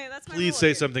 that's my Please role say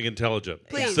here. something intelligent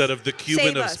Please. instead of the Cuban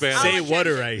Save of us. Spanish. Say I'll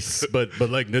water check- ice, but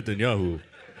like Netanyahu.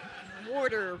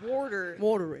 Water.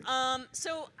 Watering.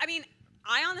 So, I mean,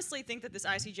 I honestly think that this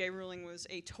ICJ ruling was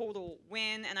a total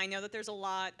win, and I know that there's a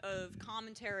lot of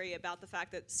commentary about the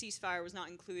fact that ceasefire was not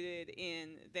included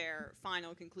in their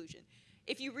final conclusion.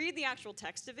 If you read the actual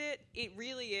text of it, it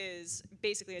really is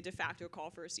basically a de facto call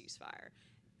for a ceasefire.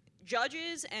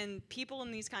 Judges and people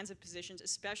in these kinds of positions,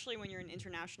 especially when you're in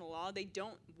international law, they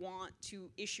don't want to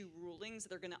issue rulings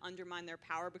that are going to undermine their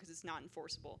power because it's not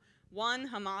enforceable. One,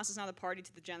 Hamas is not a party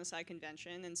to the Genocide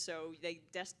Convention, and so they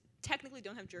technically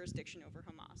don't have jurisdiction over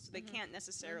Hamas. So they can't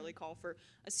necessarily call for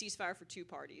a ceasefire for two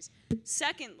parties.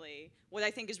 Secondly, what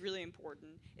I think is really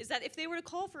important is that if they were to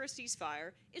call for a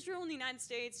ceasefire, Israel and the United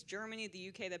States, Germany, the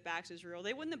UK that backs Israel,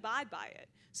 they wouldn't abide by it.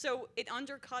 So it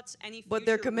undercuts any But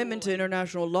their future commitment to ruling.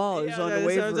 international law is Yeah,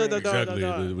 unwavering.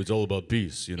 Exactly. It's all about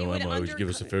peace. You know, would Emma, give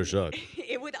us a fair shot.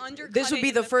 It would undercut This would it be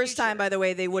in the first time, future. by the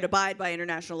way, they would abide by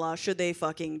international law should they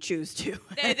fucking choose to.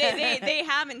 They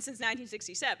haven't since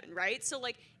 1967, right? So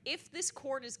like, if this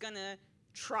court is gonna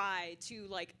try to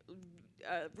like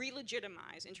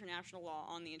re-legitimize international law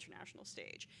on the international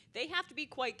stage, they have to be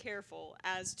quite careful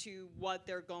as to what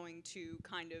they're going to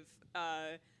kind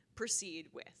of proceed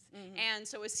with. And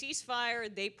so a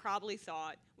ceasefire, they probably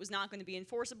thought, was not going to be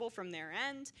enforceable from their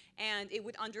end, and it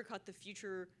would undercut the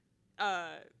future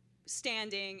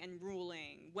standing and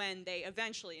ruling when they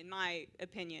eventually, in my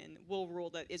opinion, will rule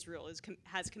that Israel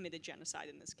has committed genocide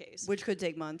in this case. Which could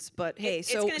take months, but hey,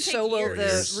 It's gonna take so will the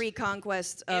years.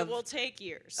 reconquest It of will take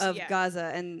years. yeah.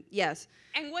 Gaza, and yes,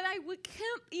 And what I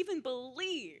can't even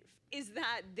believe is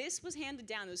that this was handed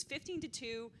down. It was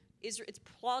 15-2. It's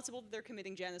plausible that they're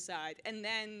committing genocide, and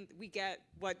then we get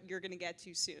what you're going to get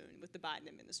to soon with the Biden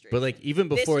administration. But like even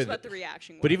before this is what the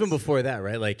reaction was. But even before that,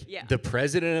 right? Like Yeah. the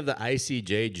president of the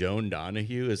ICJ, Joan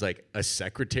Donahue, is like a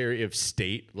Secretary of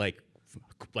State, like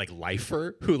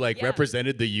lifer who like Yeah.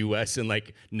 represented the U.S. in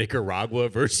like Nicaragua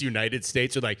versus United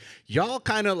States. Or like y'all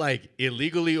kind of like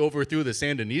illegally overthrew the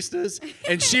Sandinistas,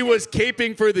 and she was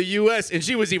caping for the U.S. and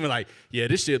she was even like, yeah,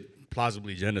 this shit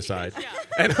plausibly genocide.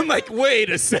 And I'm like, wait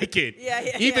a second.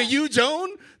 Even you, Joan?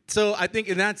 So I think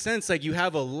in that sense, like you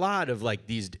have a lot of like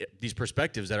these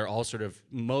perspectives that are all sort of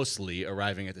mostly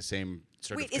arriving at the same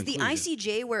sort wait, of is the conclusion.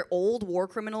 ICJ where old war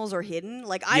criminals are hidden?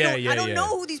 Like I don't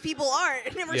know who these people are.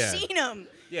 I've never Yeah. seen them.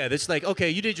 Yeah, that's like, okay,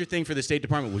 you did your thing for the State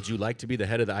Department. Would you like to be the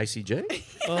head of the ICJ?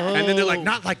 And then they're like,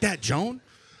 not like that, Joan.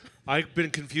 I've been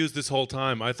confused this whole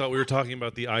time. I thought we were talking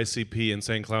about the ICP,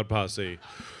 Insane Cloud Posse.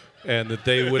 and that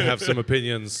they would have some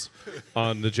opinions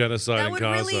on the genocide That in would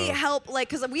Gaza. really help, like,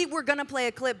 because we were gonna play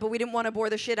a clip, but we didn't want to bore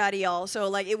the shit out of y'all. So,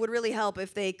 like, it would really help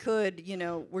if they could,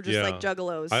 we're just like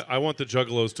juggalos. I want the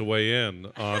juggalos to weigh in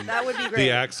on That would be great.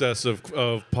 the access of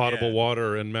potable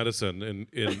water and medicine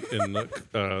in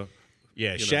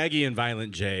Yeah, Shaggy and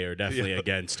Violent J are definitely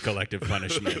against collective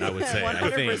punishment, I would say. I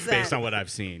think, 100%. based on what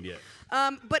I've seen,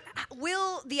 But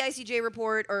will the ICJ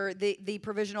report or the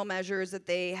provisional measures that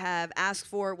they have asked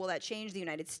for, will that change the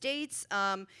United States?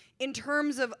 In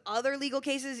terms of other legal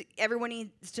cases, everyone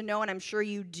needs to know, and I'm sure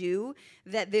you do,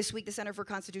 that this week the Center for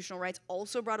Constitutional Rights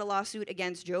also brought a lawsuit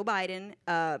against Joe Biden,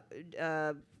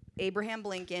 Abraham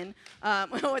Blinken,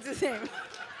 what's his name?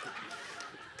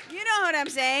 You know what I'm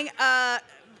saying.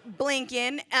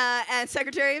 Blinken and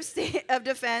Secretary of State of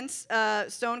Defense,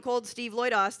 Stone Cold Steve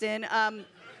Lloyd Austin.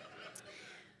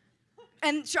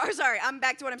 Sorry, I'm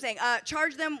back to what I'm saying.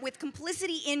 Charge them with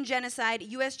complicity in genocide.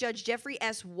 U.S. Judge Jeffrey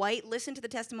S. White listened to the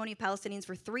testimony of Palestinians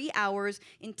for 3 hours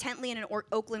intently in an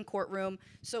Oakland courtroom.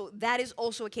 So that is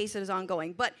also a case that is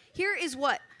ongoing. But here is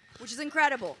which is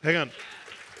incredible. Hang on.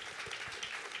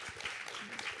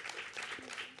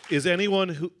 Is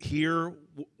anyone here?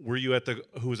 Were you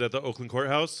who was at the Oakland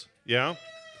courthouse? Yeah.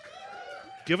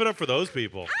 Give it up for those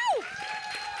people. Ow!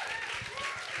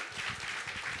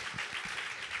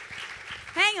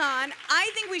 Hang on. I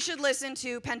think we should listen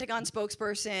to Pentagon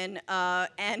spokesperson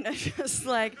and just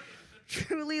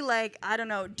truly I don't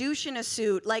know, douche in a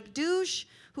suit, douche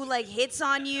who hits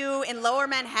on you in Lower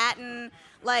Manhattan,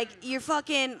 you're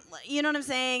fucking, you know what I'm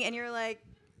saying, and you're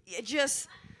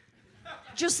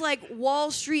just like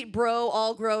Wall Street bro,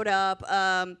 all grown up.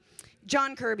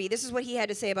 John Kirby, this is what he had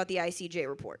to say about the ICJ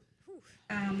report.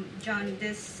 John,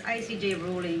 this ICJ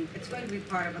ruling, it's going to be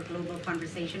part of a global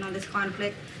conversation on this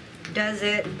conflict. Does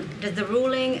the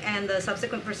ruling and the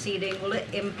subsequent proceeding, will it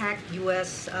impact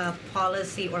U.S.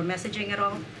 policy or messaging at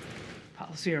all?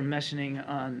 Policy or messaging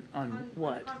on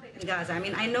what? In Gaza. I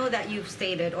mean, I know that you've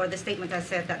stated, or the statement has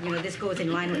said that, this goes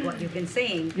in line with what you've been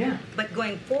saying. Yeah. But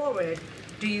going forward,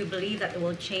 do you believe that it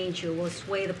will change you, will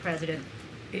sway the president?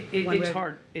 It's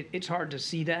hard. It's hard to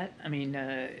see that. I mean,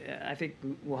 I think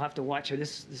we'll have to watch.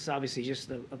 This is obviously just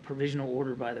a provisional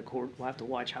order by the court. We'll have to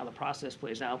watch how the process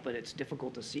plays out. But it's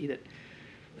difficult to see that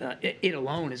it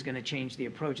alone is going to change the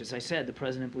approach. As I said, the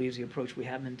president believes the approach we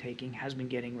have been taking has been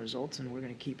getting results, and we're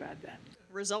going to keep at that.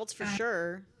 Results for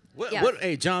sure.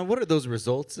 Hey, John, what are those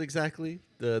results exactly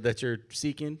that you're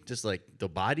seeking? Just the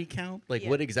body count?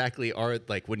 What exactly are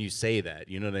when you say that?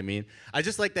 You know what I mean? I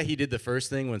just like that he did the first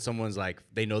thing when someone's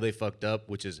they know they fucked up,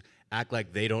 which is act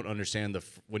like they don't understand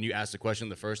when you ask the question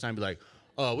the first time, be like,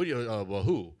 oh, what do you, well,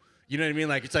 who? You know what I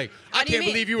mean? It's I can't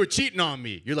believe you were cheating on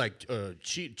me. You're like,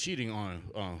 cheating on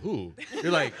who?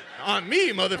 You're like, on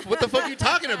me, what the fuck are you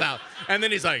talking about? And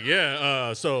then he's like,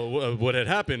 so what had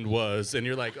happened was, and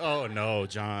you're like, oh, no,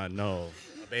 John, no.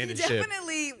 Abandon ship.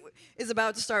 Definitely is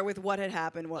about to start with what had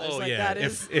happened was. Oh, That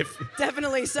is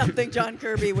definitely something John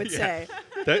Kirby would say.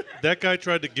 That guy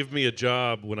tried to give me a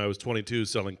job when I was 22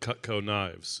 selling Cutco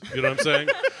knives. You know what I'm saying?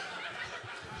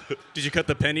 Did you cut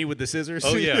the penny with the scissors?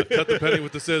 Oh, yeah. Cut the penny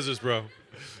with the scissors, bro.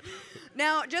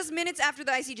 Now, just minutes after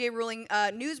the ICJ ruling,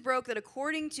 news broke that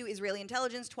according to Israeli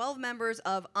intelligence, 12 members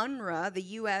of UNRWA, the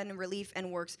UN Relief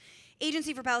and Works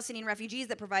Agency for Palestinian Refugees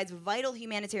that provides vital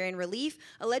humanitarian relief,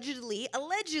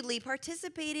 allegedly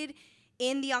participated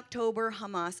in the October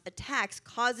Hamas attacks,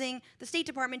 causing the State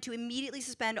Department to immediately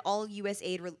suspend all U.S.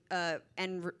 aid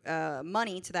and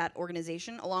money to that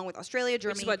organization, along with Australia,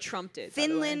 Germany, Which is what Trump did,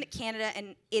 Finland, Canada,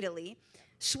 and Italy.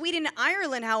 Sweden and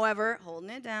Ireland, however, holding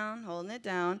it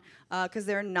down, because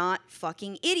they're not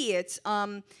fucking idiots.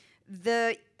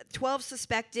 The 12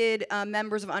 suspected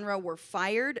members of UNRWA were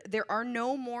fired. There's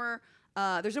no more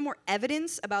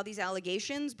evidence about these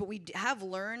allegations, but we have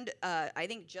learned, I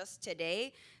think just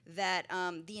today, that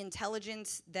the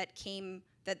intelligence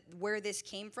where this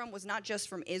came from was not just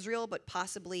from Israel, but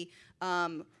possibly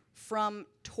from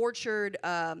tortured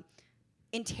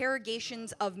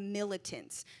interrogations of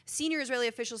militants. Senior Israeli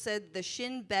officials said the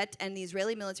Shin Bet and the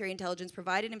Israeli military intelligence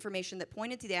provided information that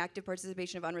pointed to the active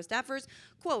participation of UNRWA staffers.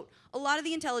 Quote, a lot of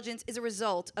the intelligence is a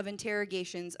result of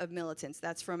interrogations of militants.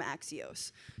 That's from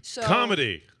Axios. So,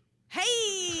 comedy.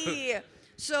 Hey!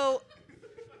 So,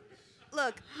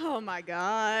 look. Oh, my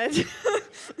God.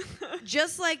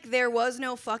 Just like there was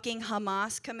no fucking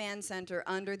Hamas command center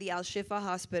under the Al-Shifa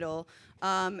hospital,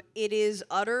 it is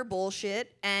utter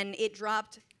bullshit, and it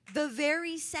dropped the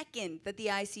very second that the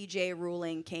ICJ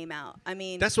ruling came out. I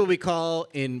mean... That's what we call,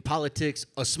 in politics,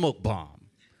 a smoke bomb.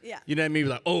 Yeah. You know what I mean?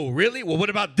 Like, oh, really? Well, what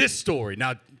about this story?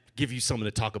 Now, give you something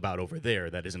to talk about over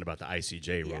there that isn't about the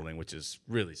ICJ ruling, which is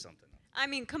really something. I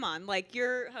mean, come on. Like,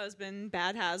 your husband,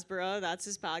 Bad Hasbro, that's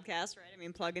his podcast, right? I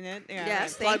mean, plugging it. Yeah,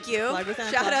 Yes, right. thank you. Plug within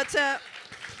a Shout plug. out to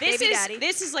Baby Daddy.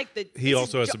 This is like the... He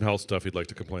also has some health stuff he'd like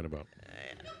to complain about.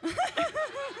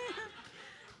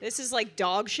 This is like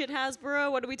dog shit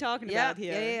Hasbro. What are we talking about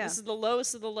here? Yeah. This is the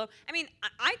lowest of the low. I mean,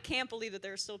 I can't believe that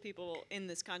there are still people in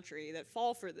this country that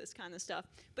fall for this kind of stuff.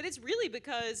 But it's really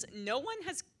because no one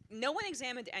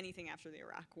examined anything after the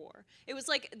Iraq War. It was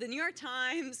like the New York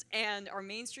Times and our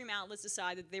mainstream outlets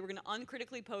decided they were going to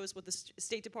uncritically post what the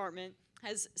State Department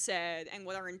has said and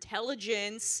what our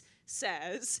intelligence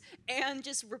says and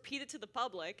just repeat it to the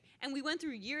public. And we went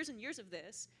through years and years of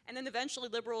this. And then eventually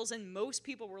liberals and most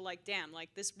people were like, damn,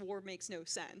 like this war makes no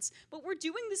sense. But we're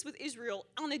doing this with Israel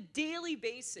on a daily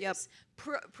basis,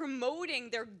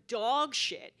 promoting their dog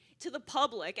shit to the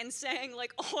public and saying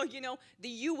like, oh, you know, the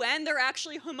UN, they're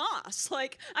actually Hamas.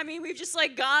 Like, I mean, we've just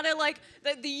like gotta like,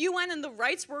 the UN and the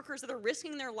rights workers that are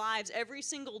risking their lives every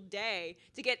single day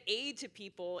to get aid to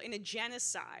people in a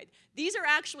genocide. These are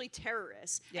actually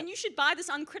terrorists. And you should buy this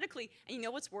uncritically. And you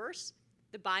know what's worse?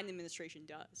 The Biden administration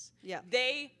does. Yeah.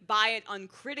 They buy it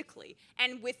uncritically.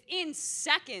 And within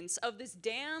seconds of this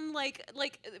damn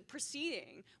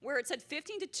proceeding where it said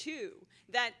 15-2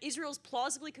 that Israel's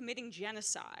plausibly committing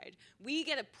genocide, we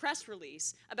get a press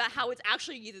release about how it's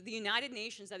actually the United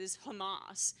Nations that is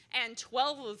Hamas, and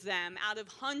 12 of them out of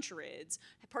hundreds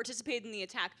participated in the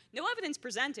attack. No evidence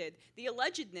presented. The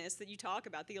allegedness that you talk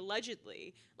about, the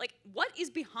allegedly, like what is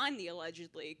behind the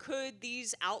allegedly? Could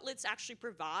these outlets actually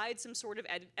provide some sort of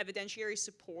evidentiary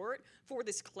support for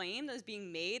this claim that is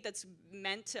being made that's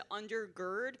meant to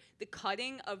undergird the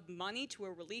cutting of money to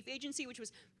a relief agency, which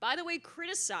was, by the way,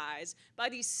 criticized by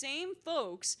these same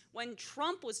folks when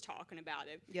Trump was talking about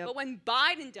it. But when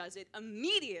Biden does it,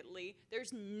 immediately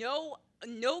there's no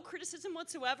criticism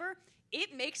whatsoever.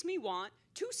 It makes me want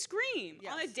to scream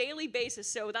on a daily basis.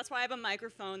 So that's why I have a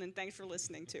microphone, and thanks for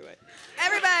listening to it.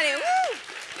 Everybody, woo!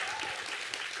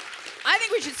 I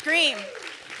think we should scream.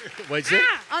 Wait, so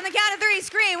On the count of 3,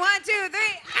 scream. 1, 2, 3.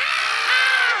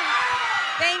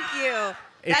 Thank you.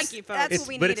 Thank you, folks. That's what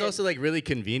we but needed. it's also like really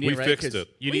convenient, We right? fixed 'Cause it.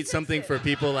 You need something for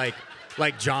people like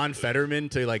John Fetterman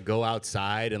to like go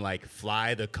outside and like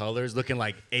fly the colors, looking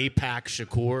like APAC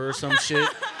Shakur or some shit,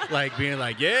 like being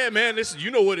like, yeah, man, this you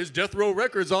know what is Death Row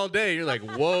Records all day. And you're like,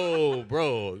 whoa,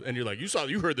 bro, and you're like,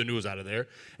 you heard the news out of there,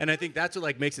 and I think that's what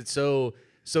like makes it so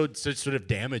sort of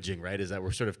damaging, right? Is that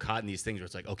we're sort of caught in these things where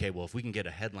it's like, okay, well, if we can get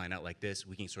a headline out like this,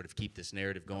 we can sort of keep this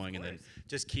narrative going and then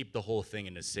just keep the whole thing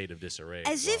in a state of disarray.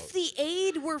 As if the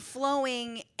aid were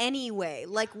flowing anyway.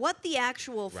 Like, what the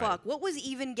actual fuck? Right. What was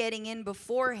even getting in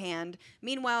beforehand?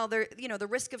 Meanwhile, the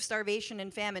risk of starvation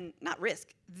and famine, not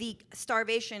risk, the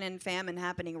starvation and famine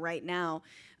happening right now,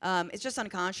 it's just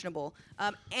unconscionable.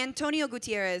 Antonio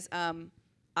Gutierrez,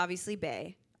 obviously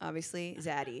Bay. Obviously,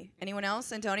 Zaddy. Anyone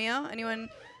else? Antonio? Anyone?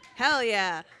 Hell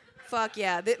yeah. Fuck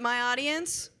yeah. My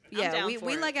audience? Yeah, down we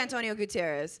for it. like Antonio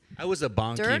Gutierrez. I was a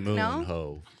Bon Dirk, Ki-moon no?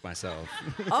 hoe myself.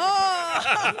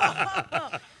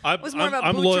 Oh! I'm more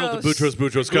of a loyal to Boutros.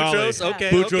 Boutros Ghali. Boutros? Okay,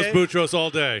 Boutros, okay. Boutros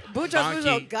all day. Boutros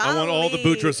Bonky. I want all the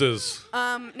Boutroses.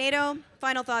 Nato,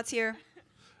 final thoughts here.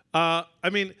 I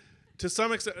mean, to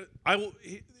some extent,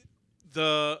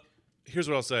 here's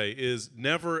what I'll say is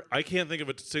I can't think of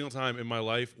a single time in my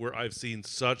life where I've seen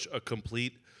such a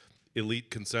complete elite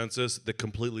consensus that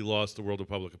completely lost the world of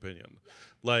public opinion.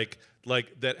 Like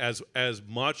that as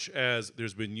much as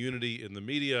there's been unity in the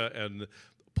media and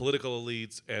political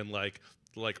elites and like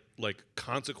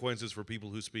consequences for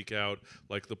people who speak out,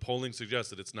 like the polling suggests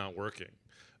that it's not working.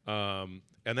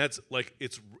 And that's like,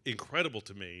 it's incredible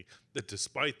to me that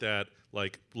despite that,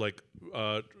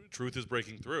 truth is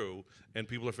breaking through and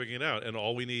people are figuring it out. And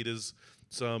all we need is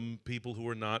some people who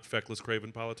are not feckless,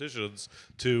 craven politicians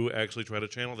to actually try to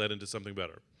channel that into something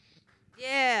better.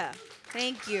 Yeah,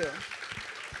 thank you.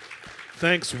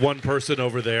 Thanks, one person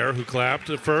over there who clapped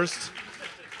at first.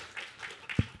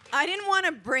 I didn't want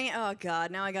to oh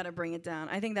God, now I got to bring it down.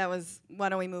 I think that was, why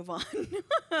don't we move on?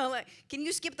 Can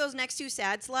you skip those next 2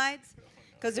 sad slides?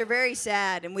 Because they're very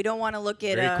sad, and we don't want to look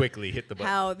at Very quickly, hit the button.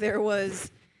 how there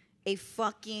was a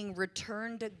fucking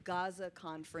Return to Gaza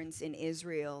conference in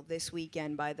Israel this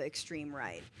weekend by the extreme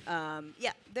right.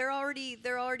 Yeah, they're already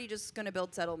just going to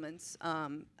build settlements,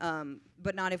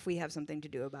 but not if we have something to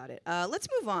do about it. Let's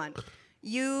move on.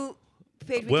 Paige,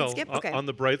 we can skip? Okay. On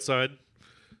the bright side,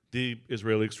 the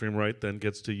Israeli extreme right then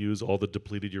gets to use all the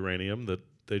depleted uranium that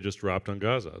they just dropped on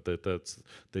Gaza.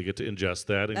 They get to ingest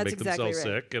that and That's make exactly themselves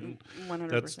right. sick, and 100%.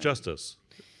 that's justice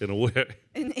in a way.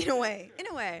 In a way.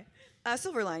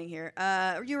 Silver lining here.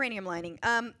 Uranium lining.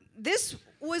 this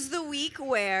was the week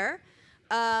where,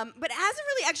 but it hasn't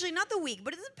really, actually not the week,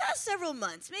 but in the past several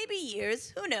months, maybe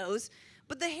years, who knows,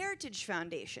 but the Heritage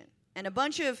Foundation and a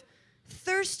bunch of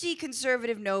thirsty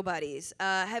conservative nobodies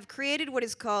have created what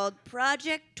is called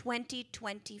Project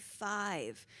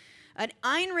 2025, an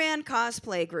Ayn Rand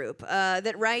cosplay group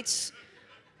that writes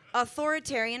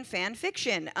authoritarian fan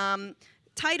fiction.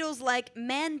 Titles like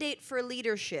Mandate for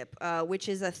Leadership, which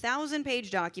is a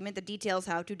 1,000-page document that details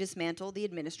how to dismantle the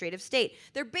administrative state.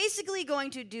 They're basically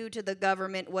going to do to the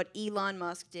government what Elon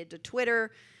Musk did to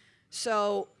Twitter.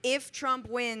 So if Trump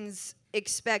wins,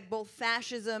 expect both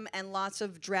fascism and lots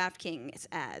of DraftKings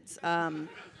ads.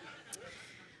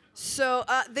 So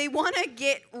they want to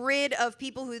get rid of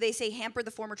people who they say hampered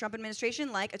the former Trump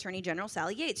administration, like Attorney General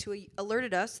Sally Yates, who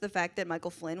alerted us to the fact that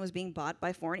Michael Flynn was being bought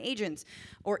by foreign agents,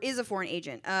 or is a foreign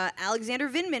agent. Alexander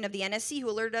Vindman of the NSC, who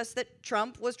alerted us that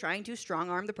Trump was trying to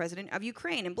strong-arm the president of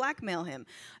Ukraine and blackmail him.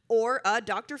 Or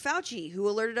Dr. Fauci, who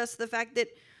alerted us to the fact that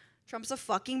Trump's a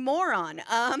fucking moron.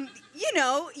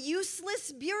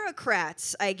 Useless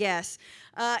bureaucrats, I guess.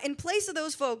 In place of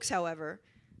those folks, however,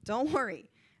 don't worry.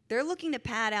 They're looking to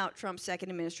pad out Trump's second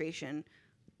administration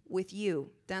with you.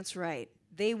 That's right.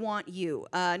 They want you.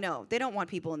 No, they don't want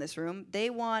people in this room. They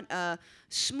want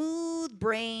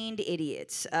smooth-brained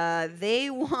idiots. They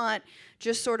want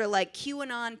just sort of like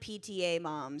QAnon PTA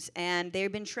moms. And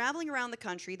they've been traveling around the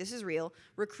country, this is real,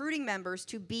 recruiting members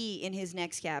to be in his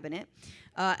next cabinet.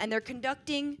 And they're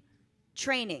conducting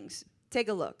trainings. Take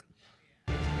a look.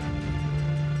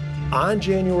 On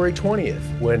January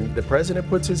 20th, when the president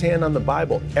puts his hand on the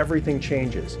Bible, everything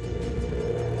changes.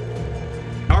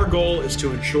 Our goal is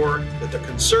to ensure that the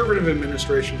conservative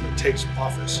administration that takes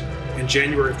office in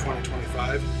January of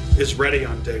 2025 is ready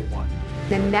on day one.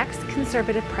 The next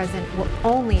conservative president will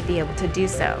only be able to do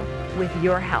so with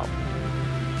your help.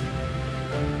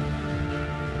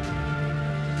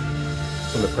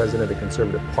 I'm the president of the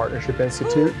Conservative Partnership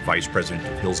Institute. Vice president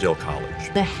of Hillsdale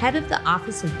College. The head of the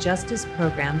Office of Justice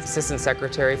Programs. Assistant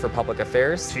Secretary for Public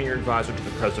Affairs. Senior advisor to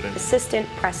the president. Assistant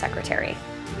Press Secretary.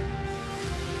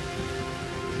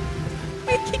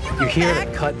 You're here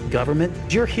to cut government.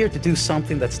 You're here to do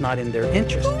something that's not in their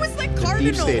interest. Who was that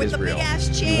cardinal with the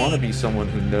big-ass chain? You want to be someone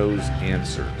who knows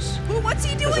answers. What's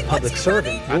he doing? As a public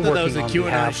servant, we're working on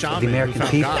behalf of the American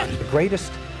people, the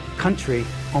greatest country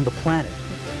on the planet.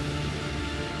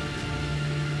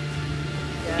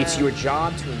 It's your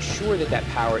job to ensure that that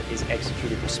power is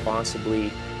executed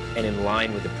responsibly and in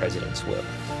line with the president's will.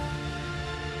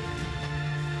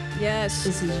 Yes.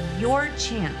 This is your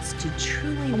chance to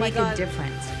truly make a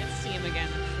difference. I get to see him again,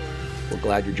 I'm sure. We're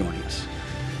glad you're joining us.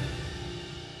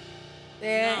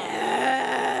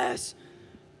 Yes.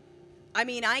 I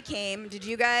mean, I came. Did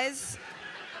you guys?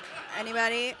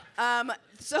 Anybody?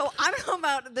 So I'm talking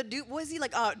about the dude. Was he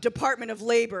like Department of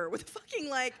Labor with fucking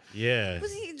like? Yeah.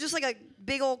 Was he just like a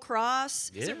big old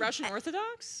cross? Is it Russian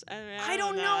Orthodox? I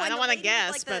don't know. I don't want to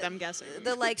guess, like but I'm guessing.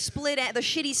 The like the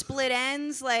shitty split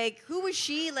ends. Like who was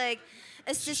she? Like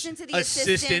assistant to the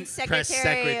assistant press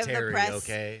secretary of the press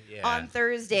okay? Yeah. on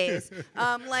Thursdays.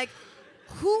 Like.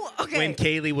 Who? Okay. When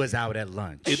Kaylee was out at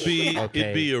lunch. It'd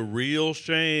be a real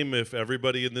shame if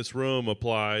everybody in this room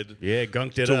applied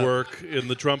gunked it to up. work in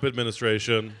the Trump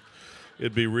administration.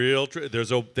 It'd be real.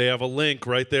 They have a link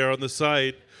right there on the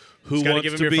site. Who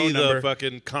wants to be the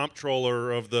fucking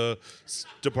comptroller of the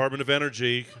Department of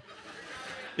Energy?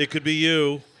 It could be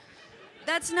you.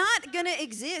 That's not gonna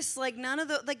exist. Like none of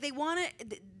the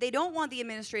they don't want the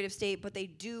administrative state, but they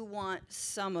do want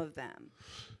some of them.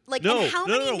 Like, no.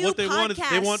 What they want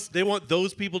is they want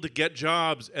those people to get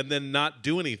jobs and then not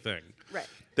do anything. Right.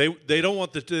 They don't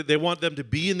want they want them to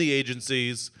be in the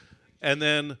agencies and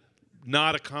then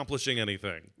not accomplishing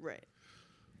anything. Right.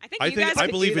 I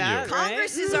believe in you.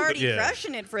 Congress is already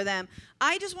crushing it for them.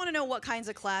 I just want to know what kinds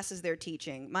of classes they're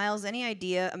teaching. Miles, any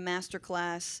idea? A master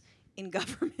class in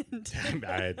government?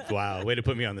 Wow, way to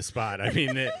put me on the spot. I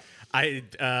mean.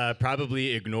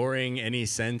 Probably ignoring any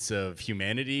sense of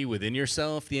humanity within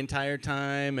yourself the entire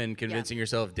time and convincing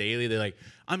yourself daily that, like,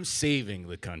 I'm saving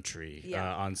the country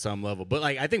on some level. But,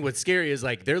 like, I think what's scary is,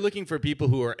 like, they're looking for people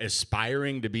who are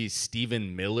aspiring to be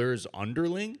Stephen Miller's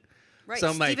underling. Right, so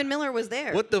I'm Stephen Miller was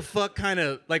there. What the fuck kind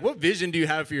of, like, what vision do you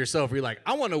have for yourself where you're like,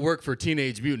 I want to work for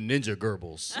Teenage Mutant Ninja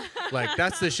Goebbels? Like,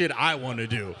 that's the shit I want to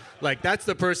do. Like, that's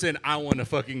the person I want to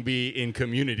fucking be in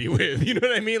community with. You know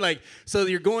what I mean? Like, so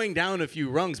you're going down a few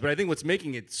rungs, but I think what's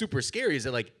making it super scary is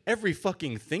that, like, every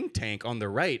fucking think tank on the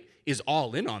right is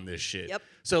all in on this shit. Yep.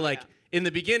 So, like, in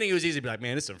the beginning, it was easy to be like,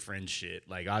 man, it's some fringe shit.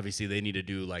 Like, obviously, they need to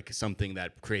do, like, something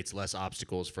that creates less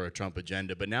obstacles for a Trump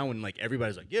agenda. But now when, like,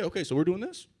 everybody's like, yeah, okay, so we're doing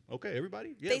this? Okay,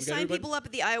 everybody. Yeah, they sign people up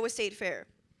at the Iowa State Fair.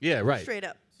 Yeah, right. Straight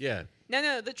up. Yeah.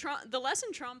 No. The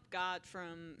lesson Trump got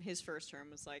from his first term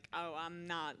was like, oh, I'm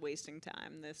not wasting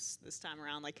time this time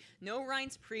around. Like, no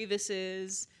Reince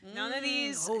Prievises, none of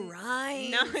these. Oh,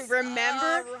 Reince.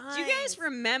 Remember? Oh, Do you guys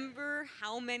remember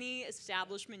how many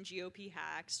establishment GOP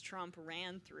hacks Trump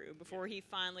ran through before he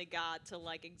finally got to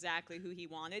like exactly who he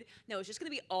wanted? No, it's just gonna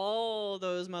be all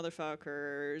those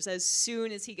motherfuckers as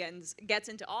soon as he gets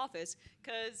into office,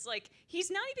 because like he's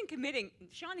not even committing.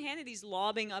 Sean Hannity's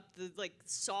lobbing up the like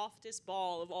softest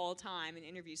ball of all time in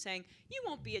interviews saying, you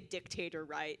won't be a dictator,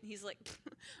 right? And he's like,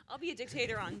 I'll be a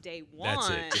dictator on day one. That's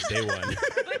it, just day one.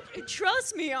 But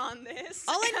trust me on this.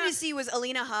 All I need to see was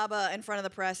Alina Habba in front of the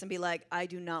press and be like, I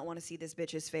do not want to see this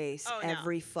bitch's face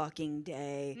every fucking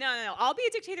day. No. I'll be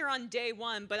a dictator on day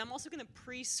one, but I'm also going to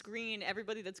pre-screen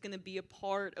everybody that's going to be a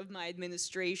part of my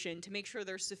administration to make sure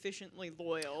they're sufficiently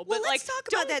loyal. Well, but let's talk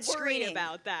about that don't worry screening.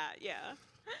 about that, yeah.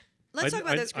 Let's talk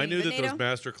about that screening. I knew that Nato?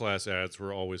 those masterclass ads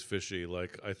were always fishy.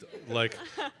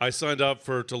 I signed up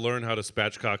to learn how to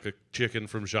spatchcock a chicken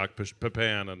from Jacques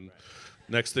Pepin, and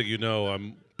next thing you know,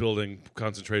 I'm building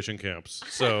concentration camps.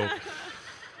 So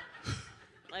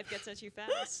life gets at you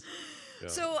fast. Yeah.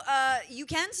 So you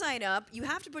can sign up. You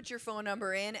have to put your phone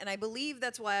number in, and I believe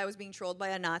that's why I was being trolled by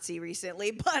a Nazi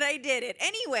recently, but I did it.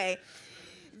 Anyway,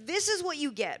 this is what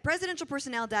you get. Presidential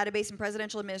Personnel Database and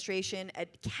Presidential Administration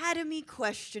Academy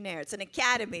Questionnaire. It's an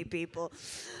academy, people.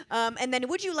 And then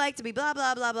would you like to be blah,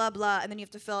 blah, blah, blah, blah, and then you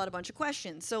have to fill out a bunch of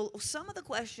questions. So some of the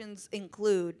questions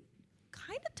include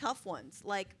kind of tough ones,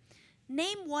 like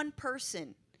name one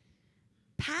person,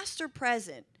 past or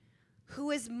present, who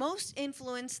has most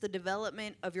influenced the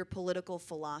development of your political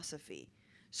philosophy.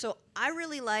 So I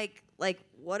really like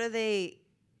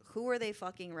who are they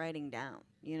fucking writing down?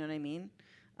 You know what I mean?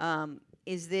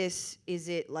 Is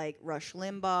it like Rush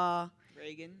Limbaugh?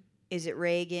 Reagan? Is it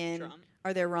Reagan? Trump?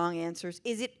 Are there wrong answers?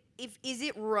 Is it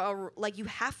like you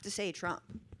have to say Trump?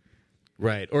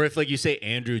 Right. Or if like you say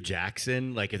Andrew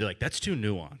Jackson, like if they're like, that's too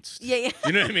nuanced. Yeah.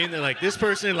 You know what I mean? They're like, this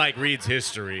person like reads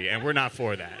history and we're not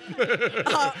for that.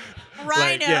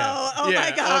 Rhino. Oh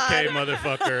my God. Okay,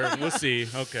 motherfucker. We'll see.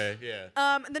 Okay.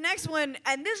 Yeah. The next one,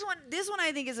 and this one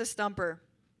I think is a stumper.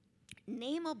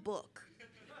 Name a book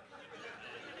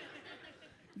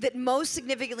that most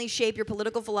significantly shaped your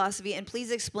political philosophy, and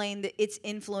please explain its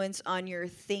influence on your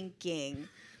thinking.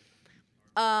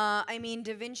 I mean,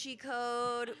 Da Vinci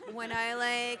Code, when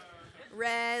I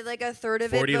read a third of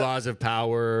 40 it. Laws of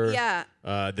Power. Yeah.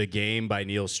 The Game by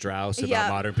Neil Strauss about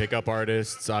modern pickup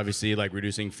artists. Obviously, like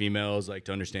reducing females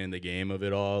to understand the game of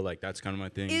it all. Like that's kind of my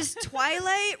thing. Is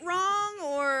Twilight wrong,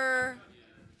 or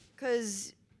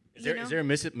because is there a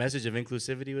message of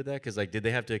inclusivity with that? Because did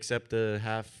they have to accept a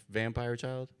half vampire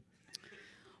child?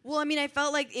 Well, I mean, I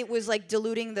felt like it was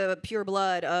diluting the pure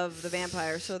blood of the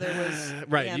vampire, so there was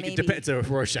right. Yeah, It depends. It's a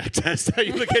Rorschach test. How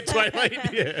you look at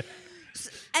Twilight. Yeah.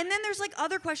 And then there's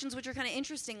other questions which are kind of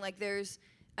interesting. Like there's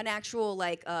an actual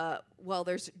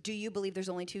do you believe there's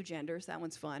only two genders? That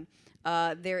one's fun.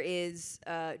 There is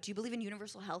do you believe in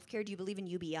universal health care? Do you believe in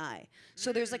UBI?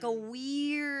 So there's a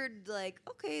weird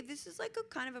okay, this is a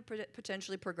kind of a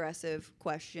potentially progressive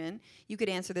question. You could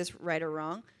answer this right or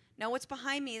wrong. Now what's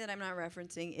behind me that I'm not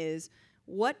referencing is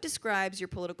what describes your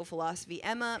political philosophy.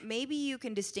 Emma, maybe you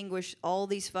can distinguish all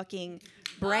these fucking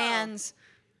brands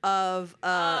of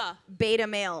beta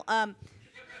male.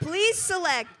 Please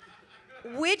select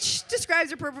which describes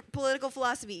your political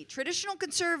philosophy. Traditional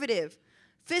conservative,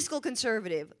 fiscal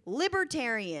conservative,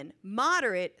 libertarian,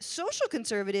 moderate, social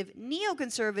conservative,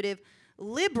 neoconservative,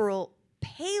 liberal,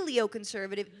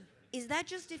 paleo-conservative. Is that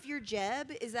just if you're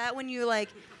Jeb? Is that when you're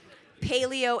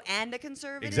paleo and a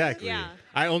conservative? Exactly. Yeah.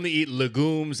 I only eat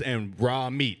legumes and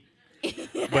raw meat,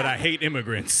 but I hate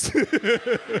immigrants.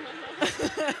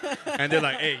 And they're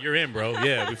like, hey, you're in, bro.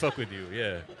 Yeah, we fuck with you.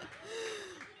 Yeah.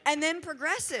 And then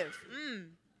progressive.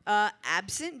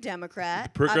 Absent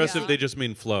Democrat. Progressive, they just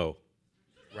mean flow.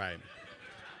 Right.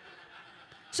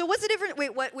 So what's the difference?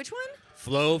 Wait, what? Which one?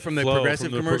 Flo from the Flo Progressive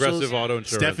from the commercials. Progressive Auto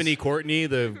Insurance. Stephanie Courtney,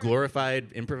 the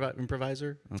glorified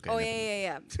improviser. Okay. Oh,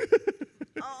 yeah.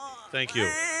 Thank you.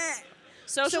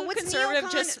 Social So what's conservative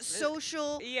neocon? just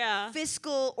Social, yeah.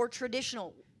 fiscal, or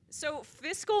traditional? So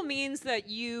fiscal means that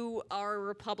you are a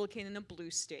Republican in a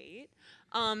blue state.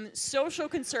 Social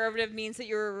conservative means that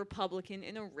you're a Republican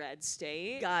in a red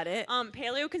state. Got it.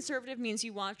 Paleo conservative means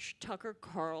you watch Tucker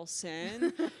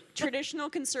Carlson. Traditional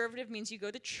conservative means you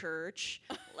go to church.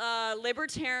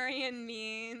 Libertarian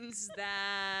means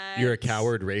that You're a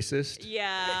coward racist.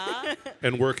 Yeah.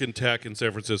 And work in tech in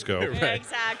San Francisco. Right.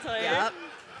 Exactly. Yep.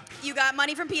 You got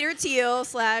money from Peter Thiel /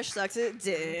 sucks a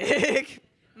dick.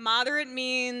 Moderate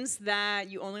means that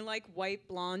you only like white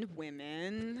blonde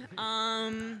women.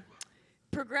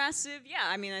 Progressive, yeah.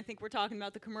 I mean, I think we're talking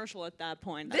about the commercial at that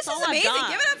point. That's This is all I've amazing.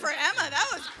 got. Give it up for Emma. That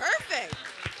was perfect.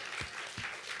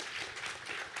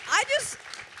 I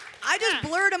just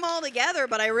blurred them all together,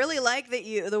 but I really like that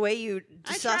the way you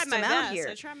sussed them out here.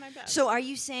 I tried my best. So are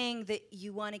you saying that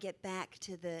you want to get back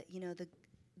to the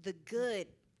good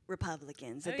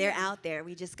Republicans, that they're out there?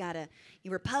 We just gotta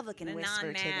Republican The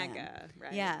whisper to them. non-MAGA,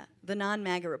 right? Yeah, the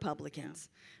non-MAGA Republicans.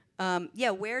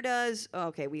 Where does... Oh,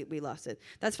 okay, we lost it.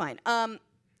 That's fine. we're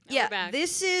back.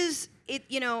 This is... it.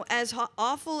 As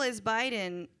awful as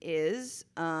Biden is,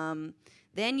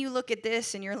 then you look at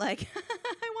this and you're like,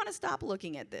 I want to stop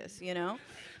looking at this,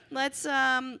 Let's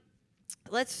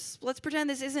pretend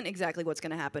this isn't exactly what's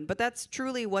going to happen, but that's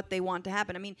truly what they want to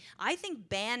happen. I mean, I think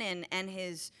Bannon and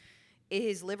his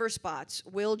liver spots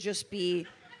will just be...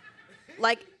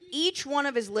 like, each one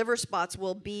of his liver spots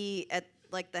will be at,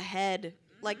 like, the head...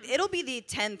 Like, it'll be the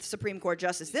 10th Supreme Court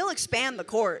justice. They'll expand the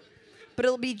court, but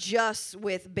it'll be just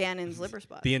with Bannon's liver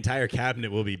spots. The entire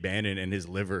cabinet will be Bannon and his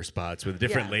liver spots with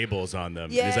different labels on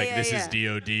them. Yeah, it's like, yeah, this yeah.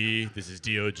 is DOD, this is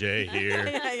DOJ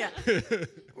here. Yeah.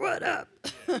 What up?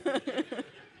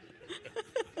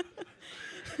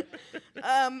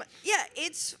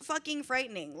 It's fucking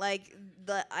frightening. Like,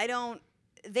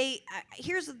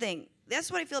 here's the thing. That's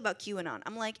what I feel about QAnon.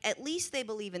 I'm like, at least they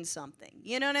believe in something.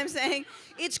 You know what I'm saying?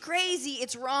 It's crazy,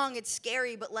 it's wrong, it's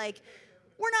scary, but like,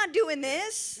 we're not doing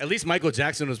this. At least Michael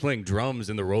Jackson was playing drums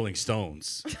in the Rolling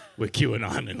Stones with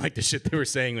QAnon and like the shit they were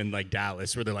saying in like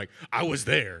Dallas, where they're like, I was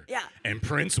there. Yeah. And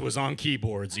Prince was on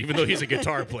keyboards, even though he's a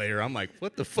guitar player. I'm like,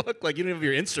 what the fuck? Like, you don't have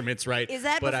your instruments right. Is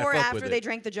that but before or I fuck after with they it.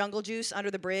 drank the jungle juice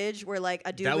under the bridge, where like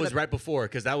a dude That with was right before,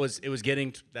 because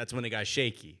that's when it got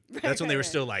shaky. That's when they were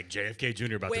still like JFK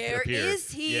Jr. about Where to appear. is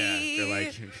he? Yeah, they're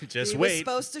like, just he wait. was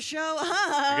supposed to show up.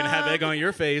 You're gonna have egg on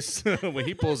your face when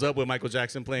he pulls up with Michael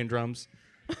Jackson playing drums.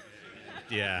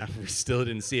 Yeah, we still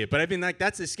didn't see it. But I mean, like,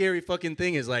 that's a scary fucking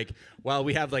thing is, like, while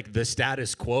we have, like, the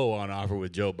status quo on offer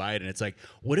with Joe Biden, it's like,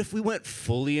 what if we went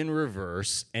fully in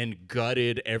reverse and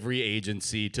gutted every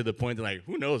agency to the point that, like,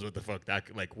 who knows what the fuck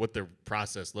that, like, what the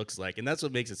process looks like. And that's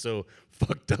what makes it so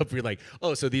fucked up. You're like,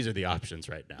 oh, so these are the options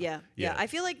right now. Yeah. I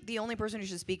feel like the only person who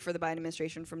should speak for the Biden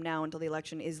administration from now until the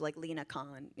election is, like, Lena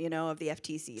Khan, of the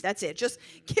FTC. That's it. Just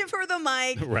give her the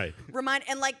mic. Right.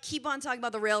 And, like, keep on talking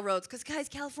about the railroads. Because, guys,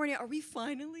 California, are we finally?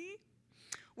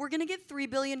 We're going to get $3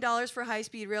 billion for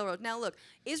high-speed railroads. Now, look,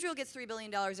 Israel gets $3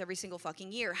 billion every single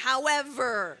fucking year.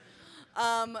 However,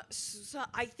 so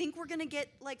I think we're going to get,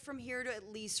 like, from here to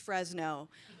at least Fresno.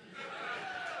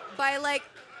 By, like,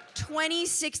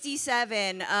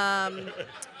 2067,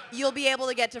 you'll be able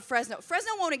to get to Fresno.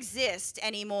 Fresno won't exist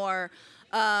anymore.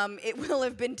 It will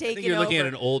have been taken over. I think you're looking at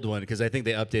an old one, because I think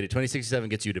they updated. 2067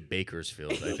 gets you to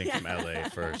Bakersfield, I think, from LA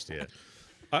first, yeah.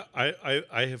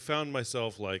 I have found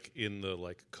myself like in the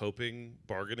like coping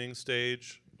bargaining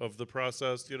stage of the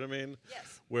process. You know what I mean?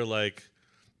 Yes. Where like,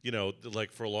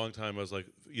 like for a long time I was like,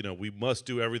 we must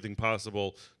do everything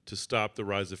possible to stop the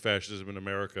rise of fascism in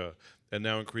America. And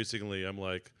now increasingly I'm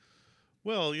like,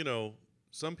 well,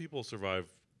 some people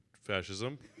survive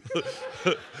fascism.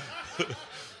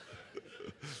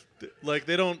 Like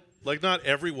they don't, like not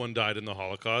everyone died in the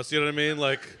Holocaust. You know what I mean?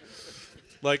 Like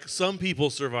some people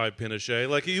survive Pinochet.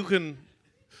 Like you can.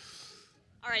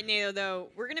 All right, Nato, though,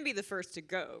 we're going to be the first to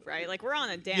go, right? Like, we're on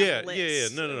a damn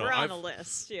list. Yeah. No. We're on a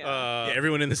list, yeah. Yeah,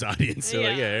 everyone in this audience. So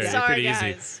like, Yeah. it's Sorry, pretty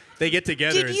guys. easy. They get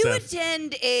together Did and you stuff.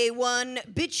 attend a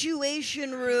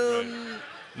one-bituation room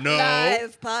No.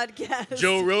 live podcast?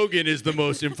 Joe Rogan is the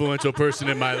most influential person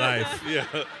in my life. Yeah.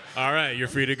 All right, you're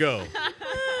free to go.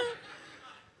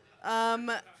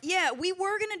 We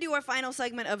were going to do our final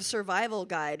segment of Survival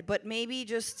Guide, but maybe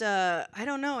just, I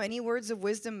don't know, any words of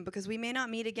wisdom, because we may not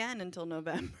meet again until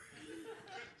November.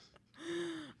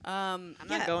 I'm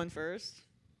not going first.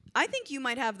 I think you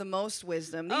might have the most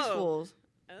wisdom. These fools.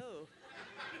 Oh.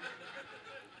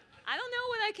 I don't know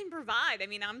what I can provide. I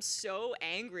mean, I'm so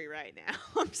angry right now.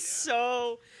 I'm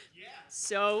so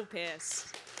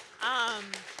pissed.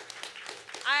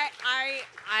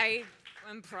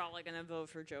 I'm probably gonna vote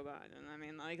for Joe Biden. I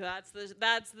mean, like that's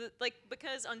the like,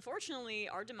 because unfortunately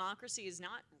our democracy is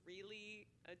not really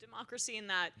a democracy in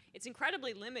that it's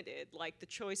incredibly limited, like the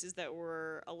choices that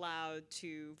we're allowed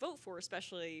to vote for,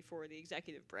 especially for the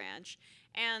executive branch.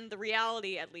 And the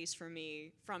reality, at least for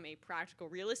me, from a practical,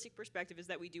 realistic perspective, is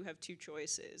that we do have two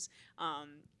choices.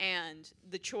 And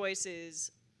the choice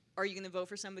is, are you going to vote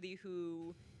for somebody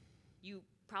who you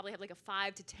probably have like a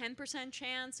 5 to 10%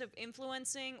 chance of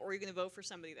influencing, or you're going to vote for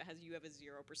somebody that you have a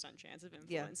 0% chance of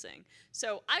influencing.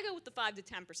 So I go with the 5 to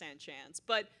 10% chance.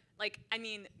 But like, I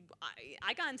mean,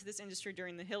 I got into this industry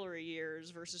during the Hillary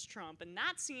years versus Trump, and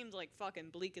that seemed like fucking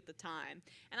bleak at the time.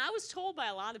 And I was told by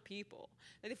a lot of people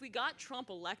that if we got Trump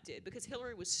elected, because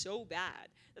Hillary was so bad,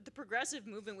 that the progressive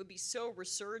movement would be so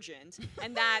resurgent,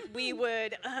 and that we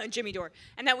would, Jimmy Dore,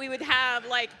 and that we would have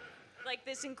like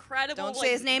this incredible. Don't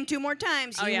say his name 2 more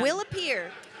times. Oh, You will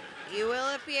appear. You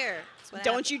will appear.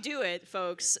 Don't you do it,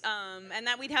 folks. And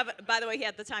that we'd have, by the way,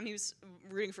 at the time he was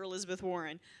rooting for Elizabeth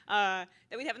Warren, that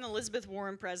we'd have an Elizabeth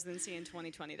Warren presidency in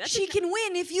 2020. She can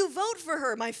win if you vote for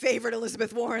her, my favorite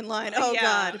Elizabeth Warren line. Oh, yeah.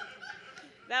 God.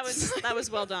 That was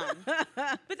well done. But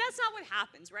that's not what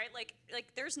happens, right? Like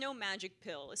there's no magic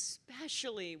pill,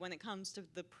 especially when it comes to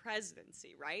the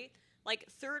presidency, right? Like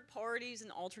third parties and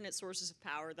alternate sources of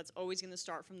power, that's always going to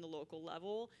start from the local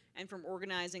level and from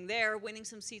organizing there, winning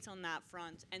some seats on that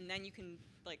front, and then you can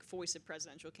like voice a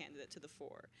presidential candidate to the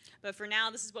fore. But for now,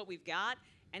 this is what we've got,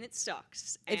 and it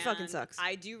sucks. It fucking sucks.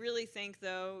 I do really think,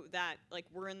 though, that like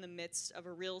we're in the midst of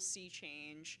a real sea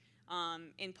change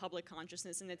in public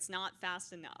consciousness, and it's not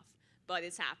fast enough, but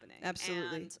it's happening.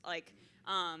 Absolutely. And like,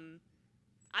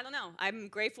 I don't know. I'm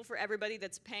grateful for everybody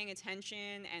that's paying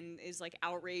attention and is like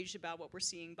outraged about what we're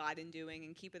seeing Biden doing,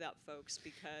 and keep it up, folks,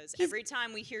 because every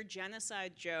time we hear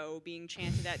Genocide Joe being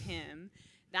chanted at him,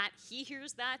 that he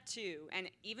hears that too. And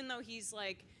even though he's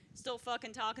like still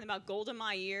fucking talking about Golda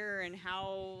Meir and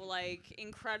how like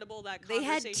incredible that They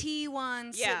conversation. had tea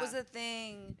once. Yeah. It was a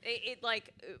thing. It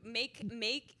like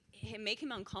make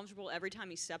him uncomfortable every time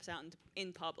he steps out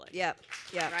in public. Yep.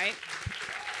 Yeah. Right.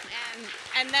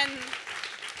 And then.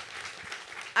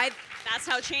 That's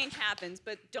how change happens,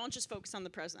 but don't just focus on the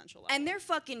presidential level. And they're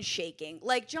fucking shaking.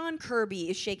 Like, John Kirby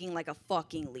is shaking like a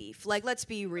fucking leaf. Like, let's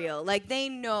be real. Like, they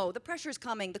know the pressure's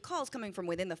coming. The call's coming from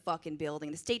within the fucking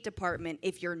building. The State Department,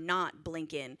 if you're not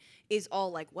blinking, is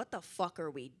all like, what the fuck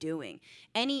are we doing?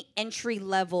 Any entry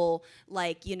level,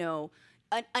 like, you know,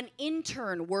 an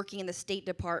intern working in the State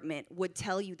Department would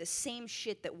tell you the same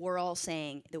shit that we're all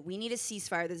saying, that we need a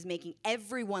ceasefire that is making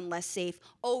everyone less safe.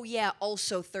 Oh, yeah,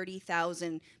 also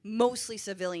 30,000, mostly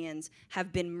civilians,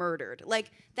 have been murdered. Like,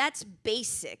 that's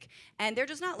basic. And they're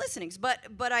just not listening. But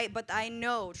I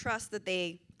know, trust that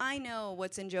I know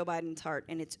what's in Joe Biden's heart,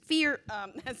 and it's fear.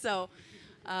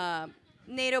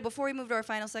 Nato, before we move to our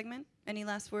final segment, any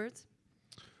last words?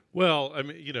 Well, I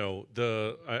mean, you know,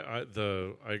 I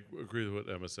agree with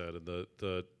what Emma said, and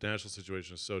the national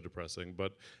situation is so depressing.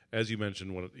 But as you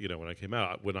mentioned, when I came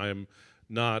out, when I am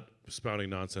not spouting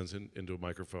nonsense into a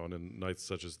microphone in nights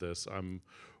such as this, I'm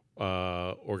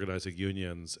organizing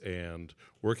unions, and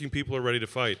working people are ready to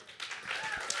fight.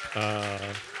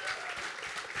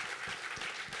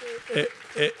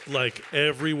 Like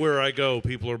everywhere I go,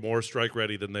 people are more strike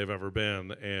ready than they've ever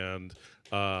been, and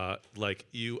I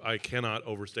cannot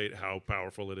overstate how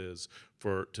powerful it is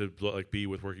to be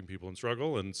with working people in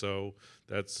struggle, and so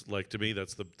that's to me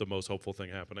that's the most hopeful thing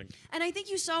happening. And I think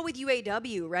you saw with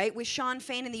UAW, right, with Sean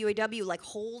Fain and the UAW, like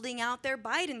holding out their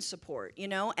Biden support, you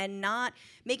know, and not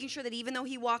making sure that even though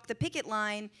he walked the picket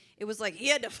line, it was like he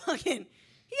had to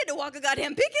walk a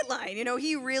goddamn picket line, you know.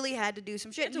 He really had to do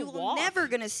some shit. You're never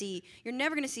gonna see,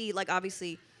 like,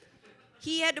 obviously,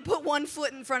 he had to put one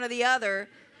foot in front of the other.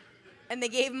 And they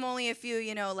gave him only a few,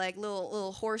 you know, like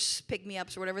little horse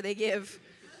pick-me-ups or whatever they give.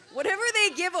 Whatever they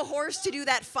give a horse to do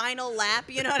that final lap,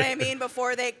 you know what I mean?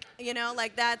 Before they, you know,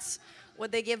 like that's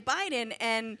what they give Biden.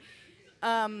 And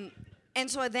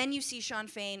so then you see Sean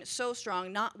Fain so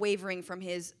strong, not wavering from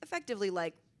his effectively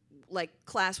like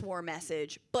class war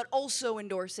message, but also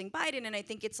endorsing Biden. And I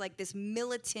think it's like this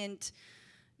militant,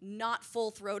 not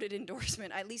full-throated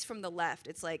endorsement, at least from the left.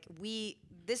 It's like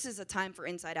this is a time for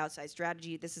inside-outside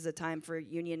strategy. This is a time for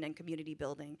union and community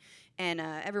building. And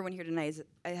everyone here tonight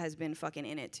has been fucking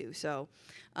in it, too. So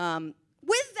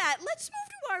with that, let's move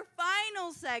to our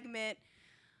final segment.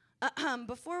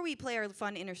 Before we play our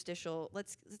fun interstitial,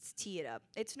 let's tee it up.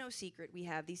 It's no secret we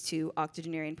have these two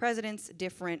octogenarian presidents,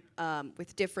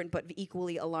 with different but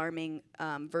equally alarming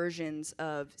versions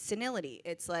of senility.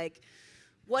 It's like,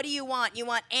 what do you want? You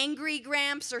want angry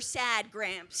Gramps or sad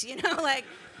Gramps? You know, like...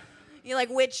 You're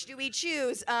like, which do we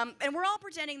choose? And we're all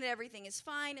pretending that everything is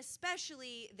fine,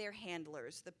 especially their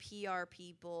handlers, the PR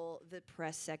people, the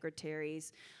press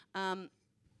secretaries.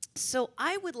 So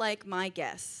I would like my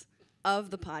guests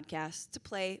of the podcast to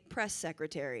play press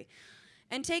secretary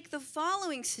and take the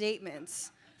following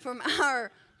statements from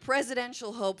our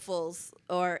presidential hopefuls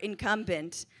or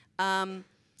incumbent and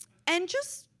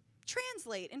just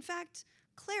translate, in fact,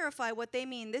 clarify what they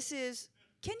mean. This is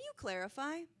Can you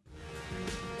clarify?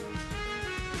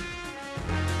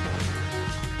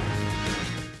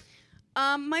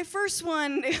 My first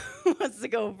one wants to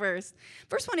go first.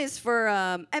 First one is for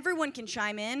everyone can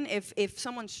chime in if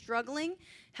someone's struggling,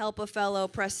 help a fellow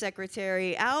press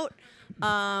secretary out.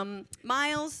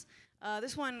 Miles,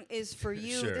 this one is for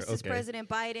you. Sure, This is okay. President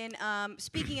Biden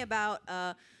speaking about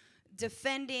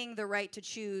defending the right to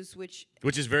choose, which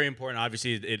is very important.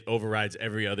 Obviously, it overrides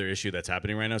every other issue that's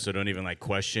happening right now. So don't even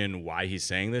question why he's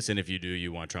saying this. And if you do,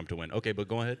 you want Trump to win. Okay, but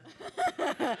go ahead.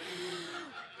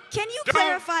 Can you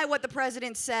clarify what the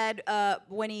president said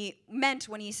when he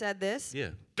said this? Yeah.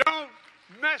 Don't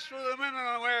mess with the women in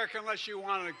America unless you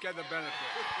want to get the benefit.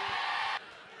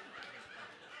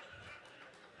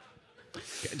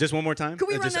 Just one more time. Can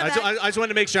we run that back? I just wanted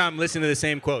to make sure I'm listening to the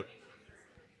same quote.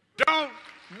 Don't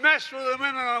mess with the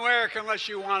women in America unless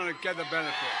you want to get the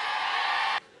benefit.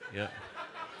 Yeah.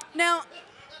 Now,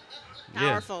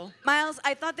 Powerful. Miles,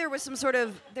 I thought there was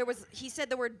he said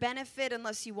the word benefit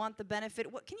unless you want the benefit.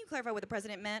 Can you clarify what the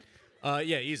president meant?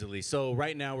 Yeah, easily. So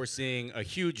right now we're seeing a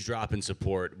huge drop in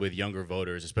support with younger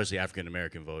voters, especially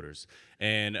African-American voters.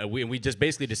 And we just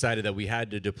basically decided that we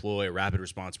had to deploy a rapid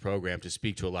response program to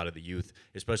speak to a lot of the youth,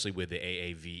 especially with the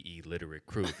AAVE literate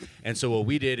crew. And so what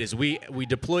we did is we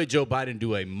deployed Joe Biden to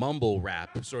do a mumble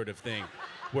rap sort of thing,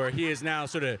 where he is now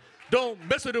sort of, don't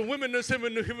mess with the women, that's him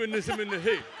and the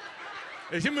hey.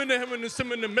 Him and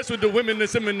the mess with the women,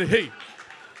 that's him and the hey.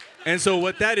 And so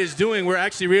what that is doing, we're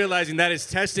actually realizing that is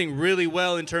testing really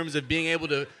well in terms of being able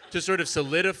to sort of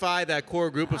solidify that core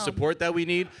group of support that we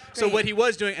need. Great. So what he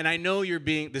was doing, and I know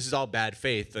this is all bad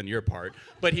faith on your part,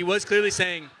 but he was clearly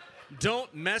saying,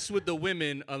 don't mess with the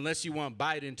women unless you want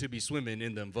Biden to be swimming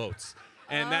in them votes.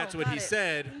 And that's what he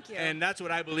said, and that's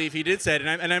what I believe he did say.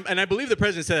 And I believe the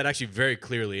president said that actually very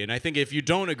clearly. And I think if you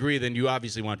don't agree, then you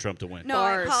obviously want Trump to win. No,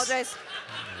 I apologize.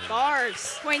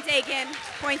 Bars. Point taken.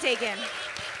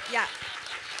 Yeah.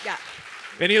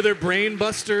 Any other brain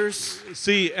busters?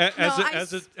 See,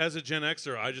 as a Gen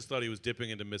Xer, I just thought he was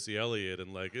dipping into Missy Elliott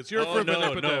and it's your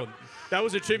no. That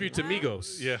was a tribute to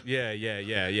Migos.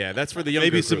 Yeah. That's for the younger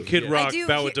Maybe some group. Kid Rock,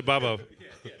 Bow It to Baba.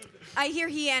 I hear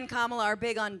he and Kamala are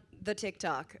big on the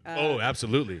TikTok.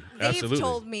 Absolutely. They've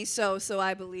told me so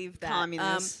I believe that.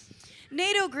 Communists.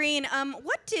 Nato Green,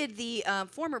 what did the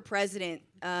former president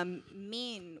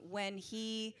mean when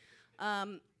he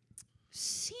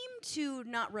seemed to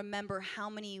not remember how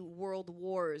many world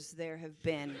wars there have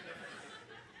been?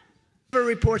 Never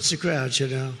reports the crowd,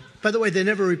 By the way, they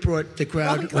never report the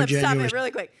crowd on January. Stop it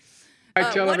really quick.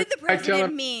 What did the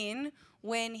president mean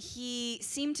when he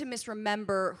seemed to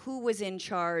misremember who was in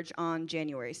charge on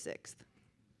January 6th?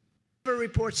 Never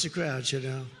reports the crowd,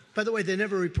 By the way, they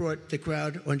never report the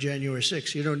crowd on January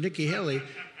 6th.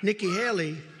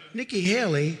 Nikki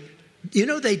Haley. Did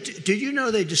you know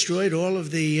they destroyed all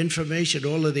of the information,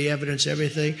 all of the evidence,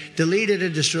 everything? Deleted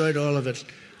and destroyed all of it.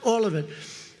 All of it.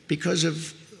 Because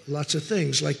of lots of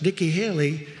things. Like Nikki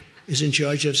Haley is in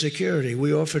charge of security.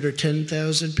 We offered her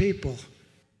 10,000 people.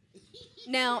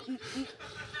 Now,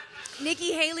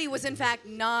 Nikki Haley was in fact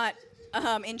not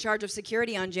in charge of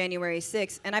security on January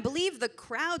 6th. And I believe the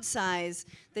crowd size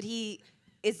that he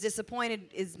is disappointed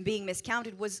is being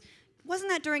miscounted. Wasn't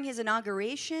that during his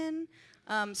inauguration?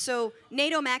 So,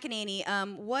 Nato McEnany,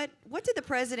 what did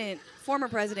the former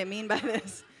president mean by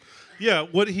this? Yeah,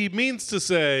 what he means to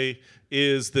say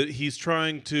is that he's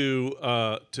trying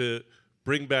to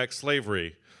bring back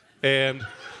slavery, and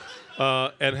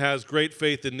has great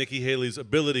faith in Nikki Haley's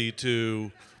ability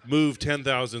to move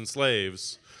 10,000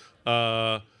 slaves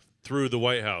through the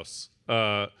White House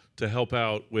to help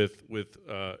out with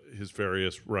his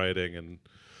various rioting and.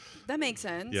 That makes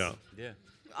sense. Yeah.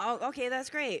 Oh, okay, that's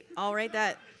great. I'll write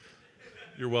that.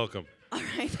 You're welcome. I'll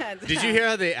write that down. Did you hear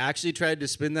how they actually tried to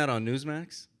spin that on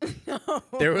Newsmax? No.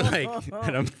 They were like,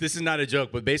 and this is not a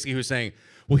joke, but basically he was saying,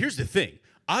 well, here's the thing.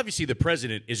 Obviously, the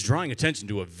president is drawing attention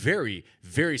to a very,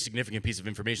 very significant piece of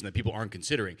information that people aren't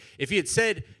considering. If he had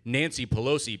said Nancy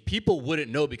Pelosi, people wouldn't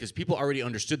know because people already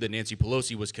understood that Nancy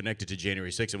Pelosi was connected to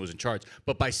January 6th and was in charge.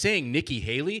 But by saying Nikki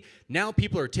Haley, now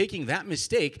people are taking that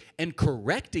mistake and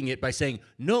correcting it by saying,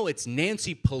 no, it's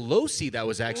Nancy Pelosi that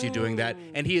was actually doing that.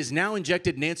 And he has now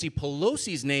injected Nancy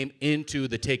Pelosi's name into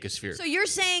the takeosphere. So you're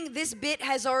saying this bit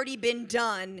has already been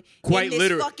done Quite in this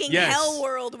literally. fucking Yes. hell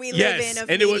world we live in of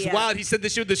and media. it was wild. He said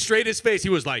this shit with the straightest face. He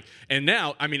was like, and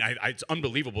now, it's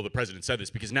unbelievable the president said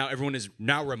this because now everyone is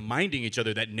now reminding each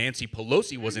other that Nancy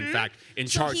Pelosi was in fact in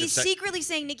charge So he's of secretly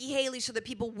saying Nikki Haley so that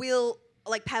people will,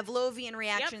 like Pavlovian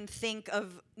reaction, think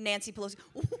of Nancy Pelosi.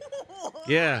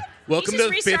 Yeah. Welcome to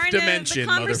the fifth dimension,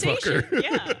 motherfucker.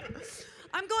 Yeah.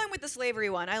 I'm going with the slavery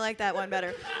one. I like that one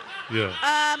better.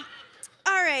 Yeah.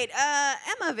 All right,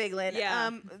 Emma Vigeland. Yeah.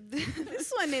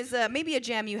 This one is maybe a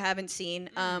gem you haven't seen,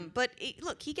 but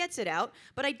look, he gets it out.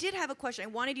 But I did have a question. I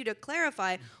wanted you to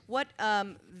clarify what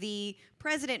the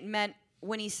president meant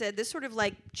when he said this sort of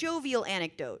like jovial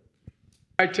anecdote.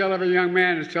 I tell every young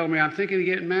man who's telling me I'm thinking of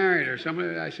getting married or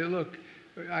somebody, I said, look,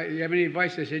 you have any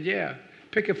advice? They said, yeah,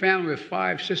 pick a family with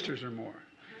 5 sisters or more.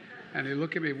 And they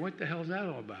look at me, what the hell is that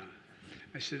all about?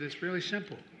 I said, it's really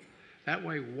simple. That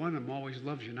way, one of them always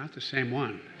loves you, not the same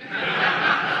one.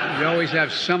 You always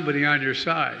have somebody on your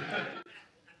side.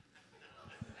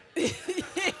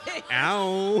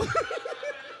 Ow.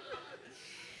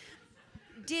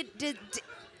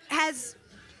 Has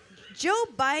Joe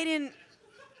Biden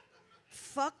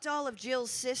fucked all of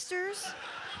Jill's sisters?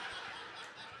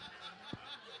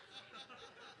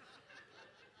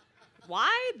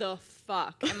 Why the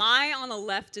fuck am I on a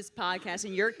leftist podcast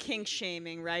and you're kink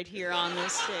shaming right here on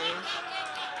this stage?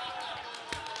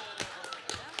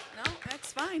 No,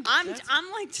 that's fine.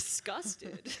 I'm like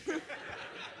disgusted.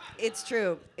 It's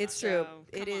true. It's true. So,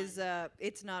 It is.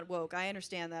 It's not woke. I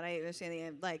understand that. I understand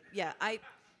the like. Yeah.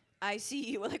 I see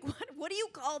you. Like, what do you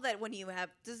call that when you have?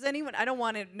 Does anyone? I don't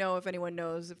want to know if anyone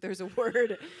knows if there's a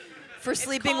word for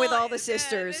sleeping with all the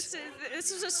sisters.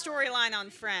 This is a storyline on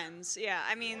Friends. Yeah,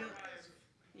 I mean.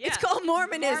 Yeah. It's called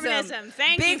Mormonism. Mormonism.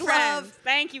 Thank Big you, friends. love.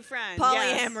 Thank you, friends.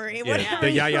 Polyamory. Yeah,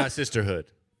 the Yaya sisterhood.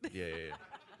 Yeah.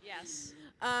 Yes.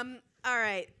 All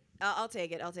right. I'll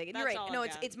take it. You're That's right. all No,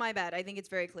 I've got. it's my bad. I think it's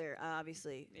very clear.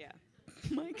 Obviously. Yeah.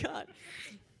 My God.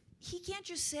 He can't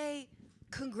just say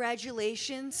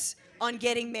congratulations on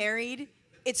getting married.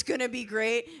 It's gonna be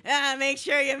great. Make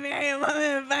sure you marry a woman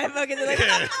in 5 fucking. Like,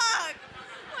 what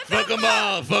the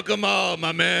fuck? Fuck them all,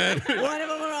 my man. One of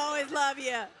them will always love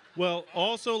you. Well,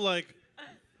 also, like,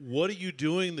 what are you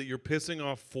doing that you're pissing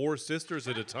off 4 sisters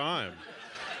at a time?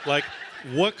 Like,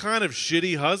 what kind of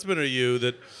shitty husband are you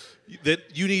that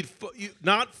you need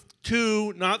not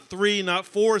 2, not 3, not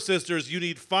 4 sisters. You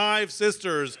need 5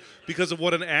 sisters because of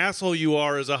what an asshole you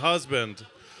are as a husband.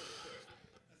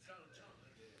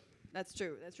 That's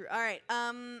true. All right,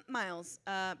 Miles,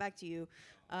 back to you.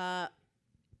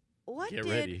 Get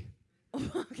ready.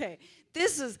 Okay,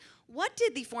 what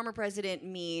did the former president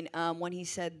mean when he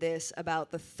said this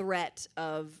about the threat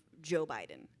of Joe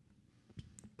Biden?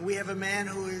 We have a man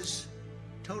who is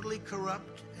totally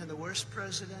corrupt and the worst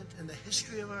president in the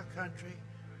history of our country,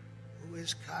 who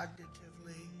is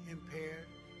cognitively impaired,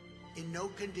 in no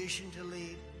condition to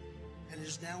lead, and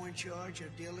is now in charge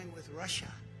of dealing with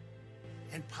Russia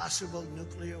and possible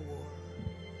nuclear war.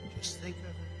 Just think of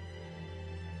it.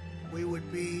 We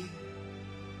would be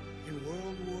in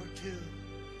World War II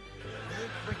very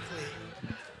quickly.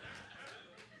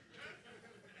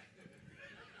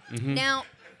 Mm-hmm. Now,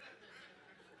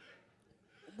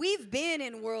 we've been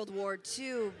in World War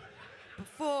II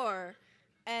before,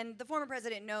 and the former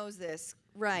president knows this,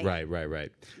 right?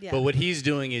 Right. Yeah. But what he's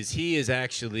doing is he's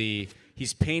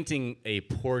painting a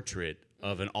portrait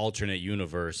of an alternate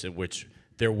universe in which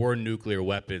there were nuclear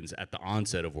weapons at the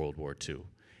onset of World War II.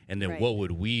 And then what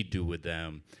would we do with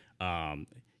them?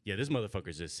 Yeah, this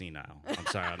motherfucker's just senile. I'm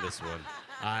sorry on this one.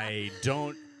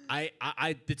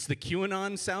 It's the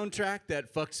QAnon soundtrack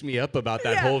that fucks me up about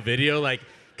that whole video. Like,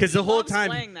 because the whole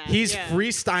time he's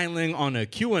freestyling on a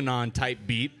QAnon type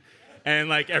beat, and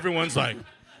like everyone's like,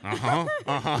 and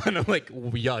I'm like,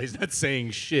 well, y'all, he's not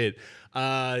saying shit.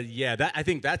 I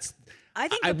think that's.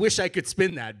 I wish I could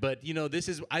spin that, but you know,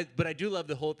 but I do love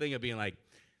the whole thing of being like,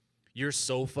 you're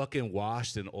so fucking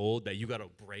washed and old that you gotta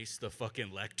brace the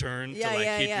fucking lectern to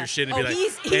keep your shit and be like,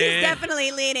 he's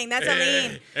definitely leaning. That's a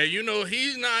lean. And you know,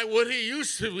 he's not what he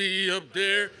used to be up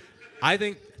there. I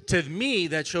think to me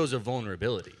that shows a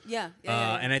vulnerability. Yeah.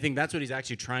 And I think that's what he's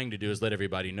actually trying to do is let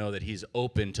everybody know that he's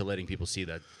open to letting people see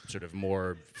that sort of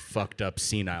more fucked up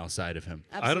senile side of him.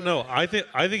 Absolutely. I don't know.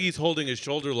 I think he's holding his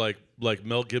shoulder like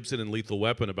Mel Gibson in Lethal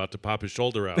Weapon about to pop his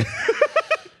shoulder out.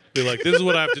 Be like, this is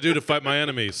what I have to do to fight my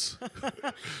enemies.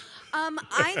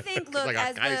 I think, look, like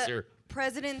as Kaiser. the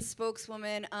president's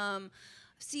spokeswoman,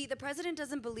 the president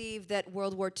doesn't believe that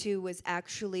World War II was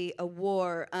actually a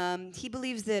war. He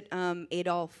believes that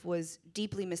Adolf was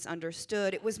deeply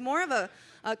misunderstood. It was more of a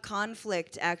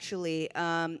conflict, actually.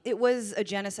 It was a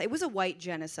genocide. It was a white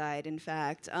genocide, in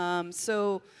fact.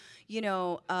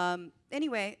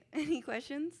 Anyway, any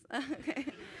questions? Okay.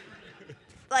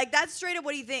 Like, that's straight up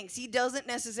what he thinks. He doesn't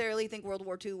necessarily think World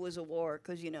War II was a war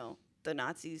because, the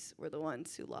Nazis were the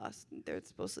ones who lost. They're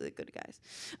supposedly the good guys.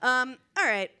 All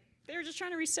right. They were just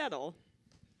trying to resettle.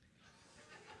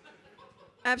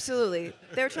 Absolutely.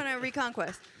 They were trying to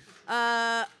reconquest.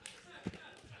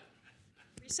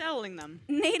 selling them.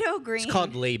 Nato Green. It's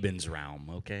called Lebensraum,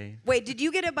 okay? Wait, did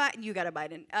you get a Biden? You got a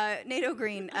Biden. Nato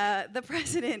Green, the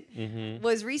president,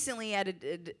 was recently at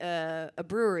a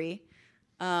brewery,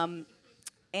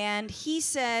 and he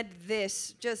said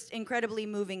this just incredibly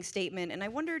moving statement, and I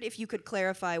wondered if you could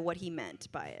clarify what he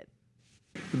meant by it.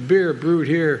 The beer brewed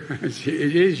here, it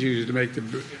is used to make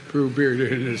the brew beer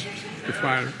in this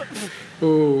refinery.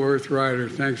 Oh, Earth Rider,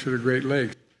 thanks for the Great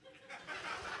Lakes.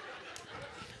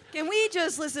 Can we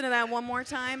just listen to that one more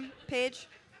time, Paige?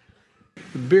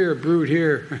 The beer brewed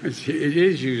here, it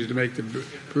is used to make the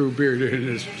brew beer in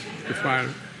this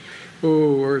refinery.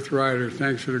 Oh, Earth Rider,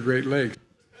 thanks for the Great Lakes.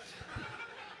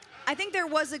 I think there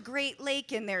was a Great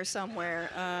Lake in there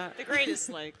somewhere. The greatest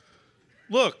lake.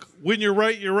 Look, when you're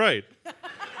right, you're right.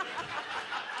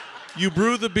 You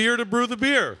brew the beer to brew the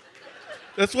beer.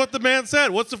 That's what the man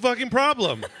said. What's the fucking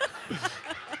problem?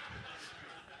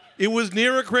 It was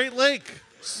near a Great Lake.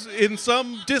 In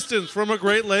some distance from a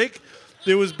Great Lake,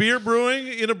 there was beer brewing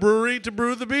in a brewery to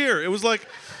brew the beer. It was like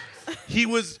he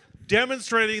was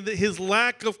demonstrating that his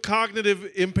lack of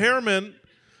cognitive impairment.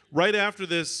 Right after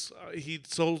this, he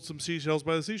sold some seashells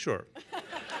by the seashore.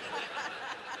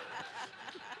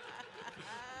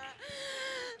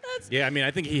 Yeah, I mean,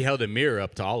 I think he held a mirror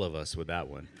up to all of us with that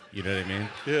one. You know what I mean?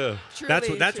 Yeah.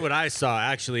 That's what I saw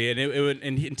actually,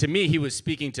 and to me, he was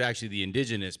speaking to actually the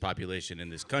indigenous population in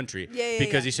this country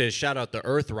because he says, "Shout out the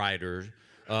Earth Rider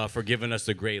for giving us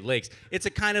the Great Lakes." It's a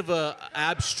kind of a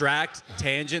abstract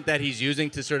tangent that he's using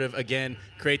to sort of again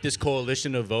create this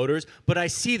coalition of voters. But I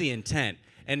see the intent.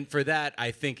 And for that,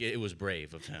 I think it was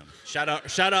brave of him. Shout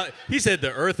out. He said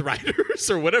the Earth Riders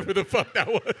or whatever the fuck that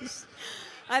was.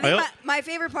 I think my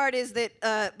favorite part is that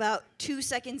about 2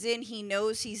 seconds in, he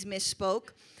knows he's misspoke,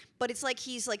 but it's like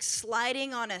he's like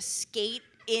sliding on a skate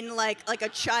in like a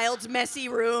child's messy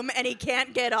room, and he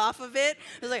can't get off of it.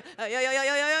 It's like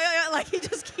like he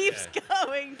just keeps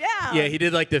going down. Yeah, he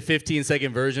did like the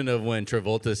 15-second version of when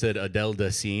Travolta said Adele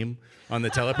Dazeem on the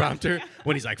teleprompter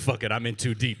when he's like, "Fuck it, I'm in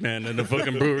too deep, man." And the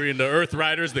fucking brewery and the Earth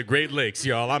Riders, the Great Lakes,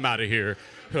 y'all. I'm out of here.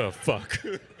 Oh fuck.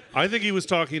 I think he was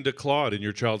talking to Claude in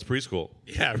your child's preschool.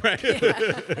 Yeah, right.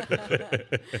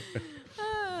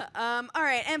 All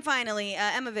right, and finally,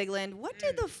 Emma Vigeland. What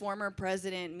did the former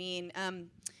president mean?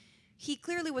 He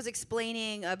clearly was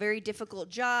explaining a very difficult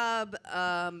job.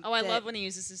 I love when he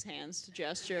uses his hands to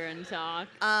gesture and talk.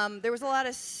 There was a lot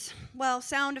of,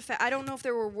 sound effects. I don't know if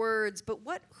there were words, but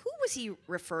who was he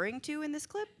referring to in this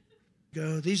clip?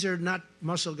 These are not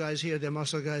muscle guys here, they're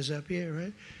muscle guys up here,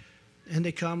 right? And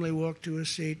they calmly walk to a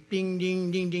seat. Ding,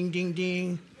 ding, ding, ding, ding,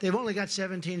 ding. They've only got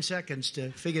 17 seconds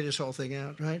to figure this whole thing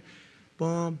out, right?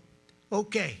 Boom.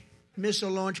 Okay. Missile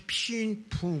launch. Pshin,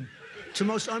 boom. It's the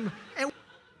most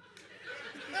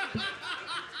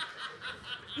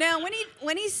Now, when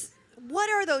he's, what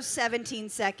are those 17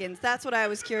 seconds? That's what I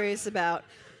was curious about.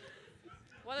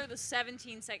 What are the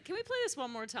 17 seconds? Can we play this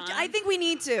one more time? I think we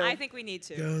need to. I think we need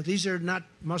to. These are not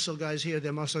muscle guys here,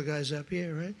 they're muscle guys up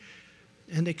here, right?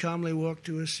 And they calmly walk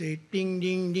to a seat. Ding,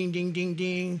 ding, ding, ding, ding,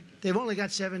 ding. They've only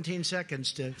got 17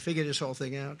 seconds to figure this whole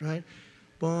thing out, right?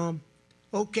 Boom.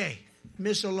 Okay.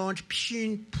 Missile launch.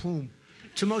 Pshin, boom.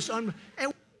 It's the most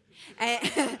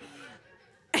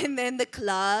And then the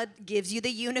Claude gives you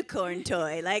the unicorn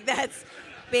toy. Like that's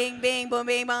bing, bing, boom,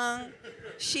 bing, bong.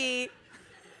 She.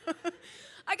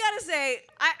 I gotta say,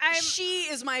 she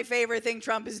is my favorite thing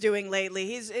Trump is doing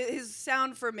lately. His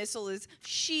sound for missile is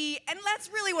she, and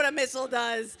that's really what a missile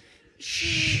does.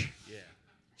 She.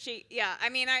 Yeah. I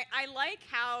mean, I like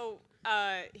how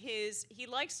he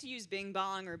likes to use bing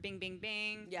bong or bing bing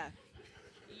bing. Yeah.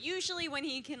 Usually when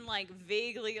he can like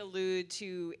vaguely allude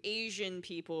to Asian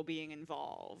people being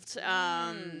involved.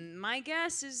 My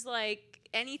guess is like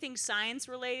anything science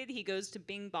related, he goes to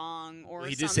bing bong or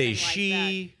he something did say like she.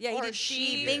 that. Yeah, he or did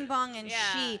she, bing bong, and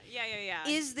she. Yeah.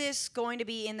 Is this going to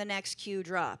be in the next Q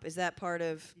drop? Is that part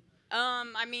of?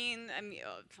 I mean,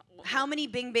 how many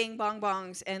bing bing bong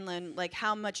bongs and then like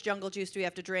how much jungle juice do we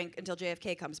have to drink until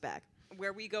JFK comes back?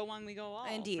 Where we go one, we go all.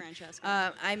 Indeed.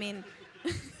 Francesca. I mean,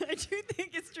 I do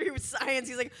think it's true with science.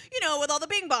 He's like, with all the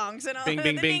bing bongs and all Bing, the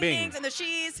bing, bing bing, bings and the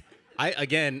she's.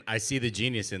 I see the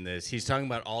genius in this. He's talking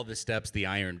about all the steps the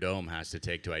Iron Dome has to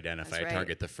take to identify a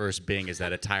target. The first bing is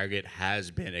that a target has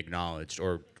been acknowledged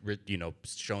or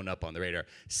shown up on the radar.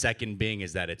 Second bing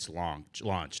is that it's launched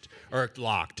or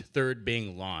locked. Third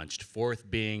being launched. Fourth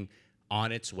being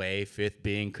on its way. Fifth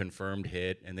being confirmed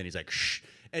hit. And then he's like, shh.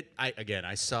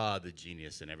 I saw the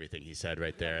genius in everything he said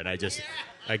right there. And I just,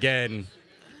 again,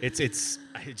 I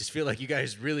just feel like you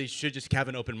guys really should just have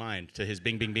an open mind to his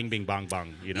bing, bing, bing, bing, bong,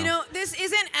 bong. You know, this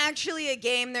isn't actually a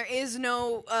game. There is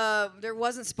no, there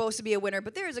wasn't supposed to be a winner,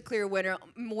 but there is a clear winner.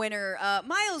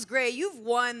 Miles Gray, you've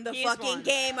won the fucking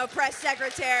game of press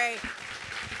secretary.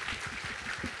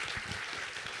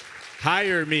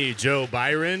 Hire me, Joe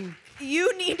Byron.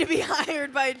 You need to be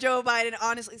hired by Joe Biden.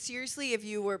 Honestly, seriously, if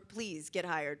you were, please get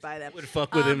hired by them. I would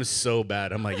fuck with him so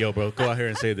bad. I'm like, yo, bro, go out here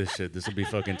and say this shit. This will be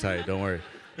fucking tight. Don't worry.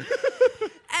 And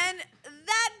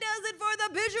that does it for the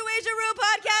Bitchuation Room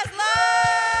Podcast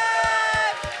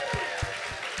Live.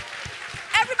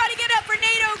 Everybody get up for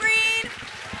Nato Green.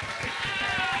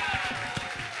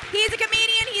 He's a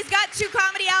comedian. He's got 2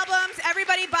 comedy albums.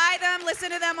 Everybody buy them. Listen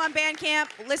to them on Bandcamp.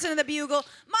 Listen to The Bugle.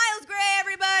 Miles Gray,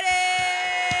 everybody.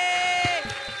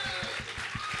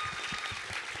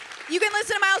 You can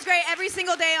listen to Miles Gray every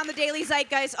single day on the Daily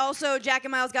Zeitgeist. Also, Jack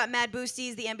and Miles got Mad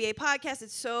Boosties, the NBA podcast.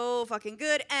 It's so fucking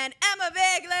good. And Emma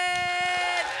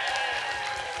Vigeland.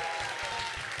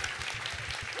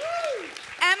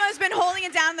 Emma's been holding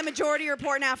it down in the Majority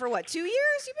Report now for what, 2 years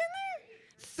you've been there?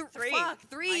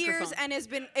 3 years, and has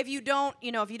been, if you don't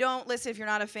listen, if you're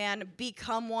not a fan,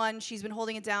 become one. She's been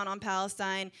holding it down on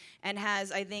Palestine and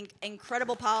has, I think,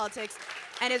 incredible politics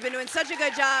and has been doing such a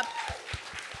good job.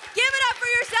 Give it up for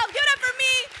yourself. Give it up for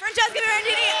me, Francesca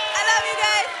Berardini.